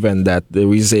ground, given that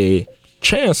there is a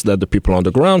chance that the people on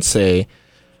the ground say,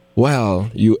 well,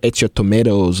 you ate your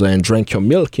tomatoes and drank your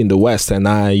milk in the West, and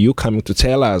now you coming to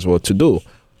tell us what to do.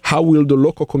 How will the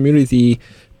local community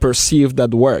perceive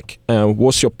that work?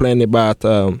 What's your plan about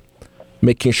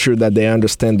making sure that they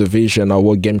understand the vision of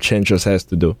what Game Changers has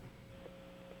to do?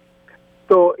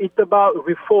 So it's about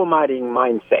reformatting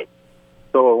mindset.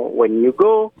 So when you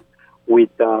go with,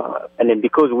 and then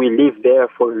because we live there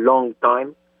for a long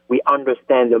time, we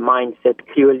understand the mindset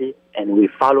clearly, and we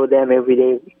follow them every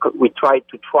day. We try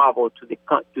to travel to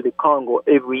the Congo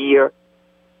every year.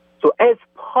 So as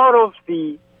part of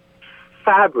the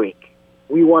fabric,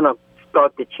 we want to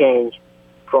start the change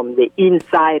from the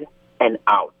inside and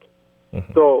out.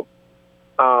 Mm-hmm. So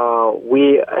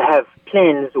we have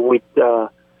plans with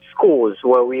schools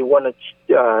where we want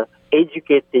to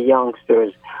educate the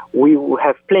youngsters. We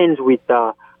have plans with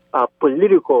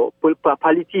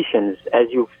politicians, as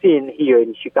you've seen here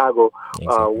in Chicago.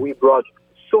 Exactly. We brought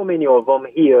so many of them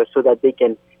here so that they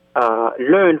can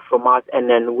learn from us, and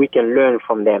then we can learn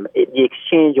from them, the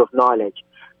exchange of knowledge.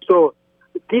 So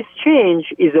this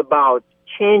change is about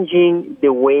changing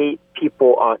the way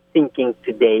people are thinking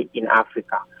today in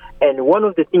Africa. And one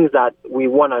of the things that we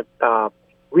want to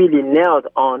really nail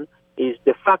on is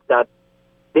the fact that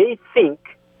they think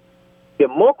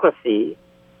democracy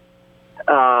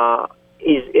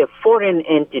is a foreign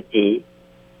entity,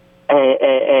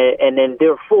 and then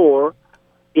therefore,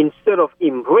 instead of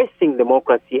embracing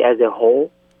democracy as a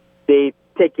whole, they're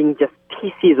taking just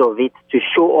pieces of it to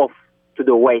show off to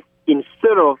the West,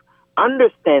 instead of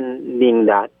understanding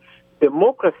that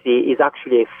democracy is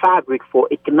actually a fabric for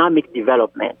economic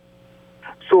development.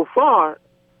 So far,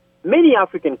 many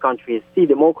African countries see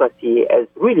democracy as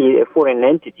really a foreign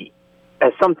entity.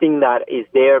 something that is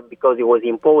there because it was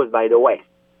imposed by the West.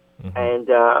 And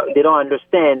they don't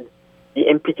understand the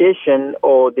implication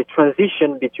or the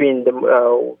transition between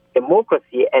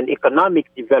democracy and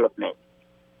economic development.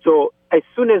 So as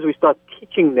soon as we start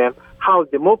teaching them how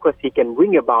democracy can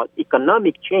bring about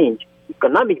economic change,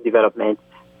 economic development,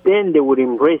 then they would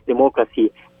embrace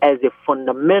democracy as a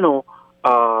fundamental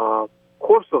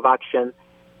course of action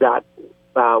that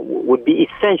would be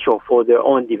essential for their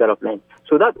own development.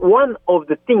 So that's one of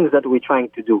the things that we're trying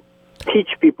to do,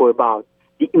 teach people about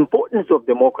the importance of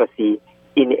democracy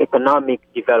in economic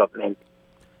development.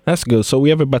 That's good. So we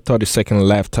have about 30 seconds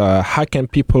left. How can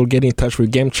people get in touch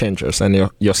with Game Changers and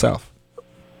yourself?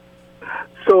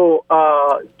 So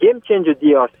Game Changer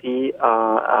DRC,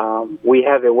 we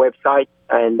have a website,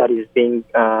 and that is being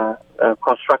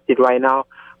constructed right now.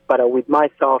 But with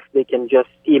myself, they can just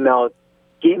email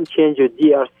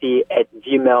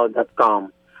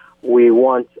gamechangerdrc@gmail.com. We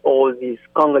want all these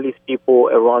Congolese people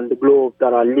around the globe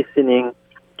that are listening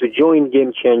to join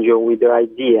Game Changer with their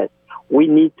ideas. We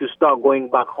need to start going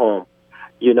back home.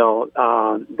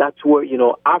 That's where,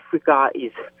 Africa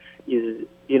is,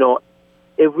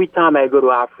 every time I go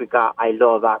to Africa, I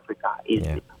love Africa.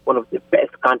 It's one of the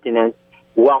best continents,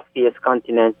 wealthiest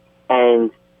continents,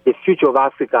 and the future of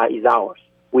Africa is ours.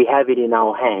 We have it in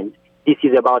our hands. This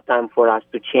is about time for us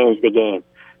to change the game.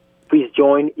 Please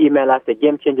join. Email us at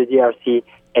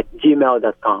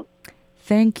gamechangerdrc@gmail.com.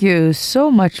 Thank you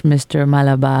so much, Mr.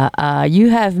 Malaba.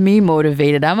 You have me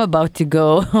motivated. I'm about to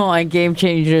go on Game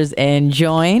Changers and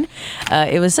join.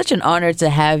 It was such an honor to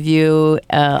have you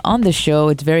on the show.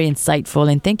 It's very insightful,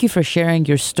 and thank you for sharing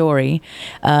your story.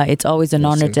 It's always an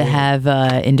honor to have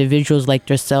individuals like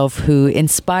yourself who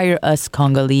inspire us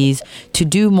Congolese to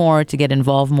do more, to get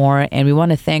involved more. And we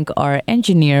want to thank our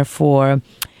engineer for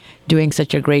doing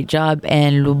such a great job,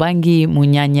 and Lubangi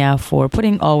Munyanya for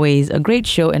putting always a great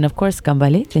show, and of course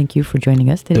Kambale, thank you for joining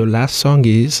us today. The last song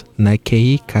is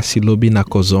Nakei Kasilobi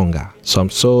Nakozonga. So I'm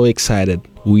so excited.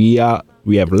 We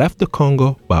have left the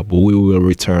Congo, but we will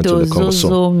return to the Congo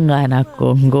soon.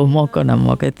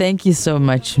 Thank you so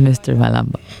much, Mr.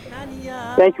 Malamba.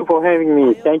 Thank you for having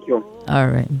me. Thank you. All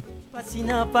right.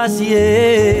 Pasina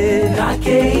pasie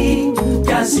Nakei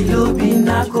Kasilobi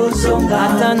Nakozonga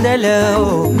Atandele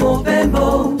o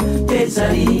Mobembo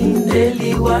Ezali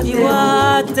Ndeli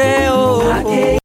Wateo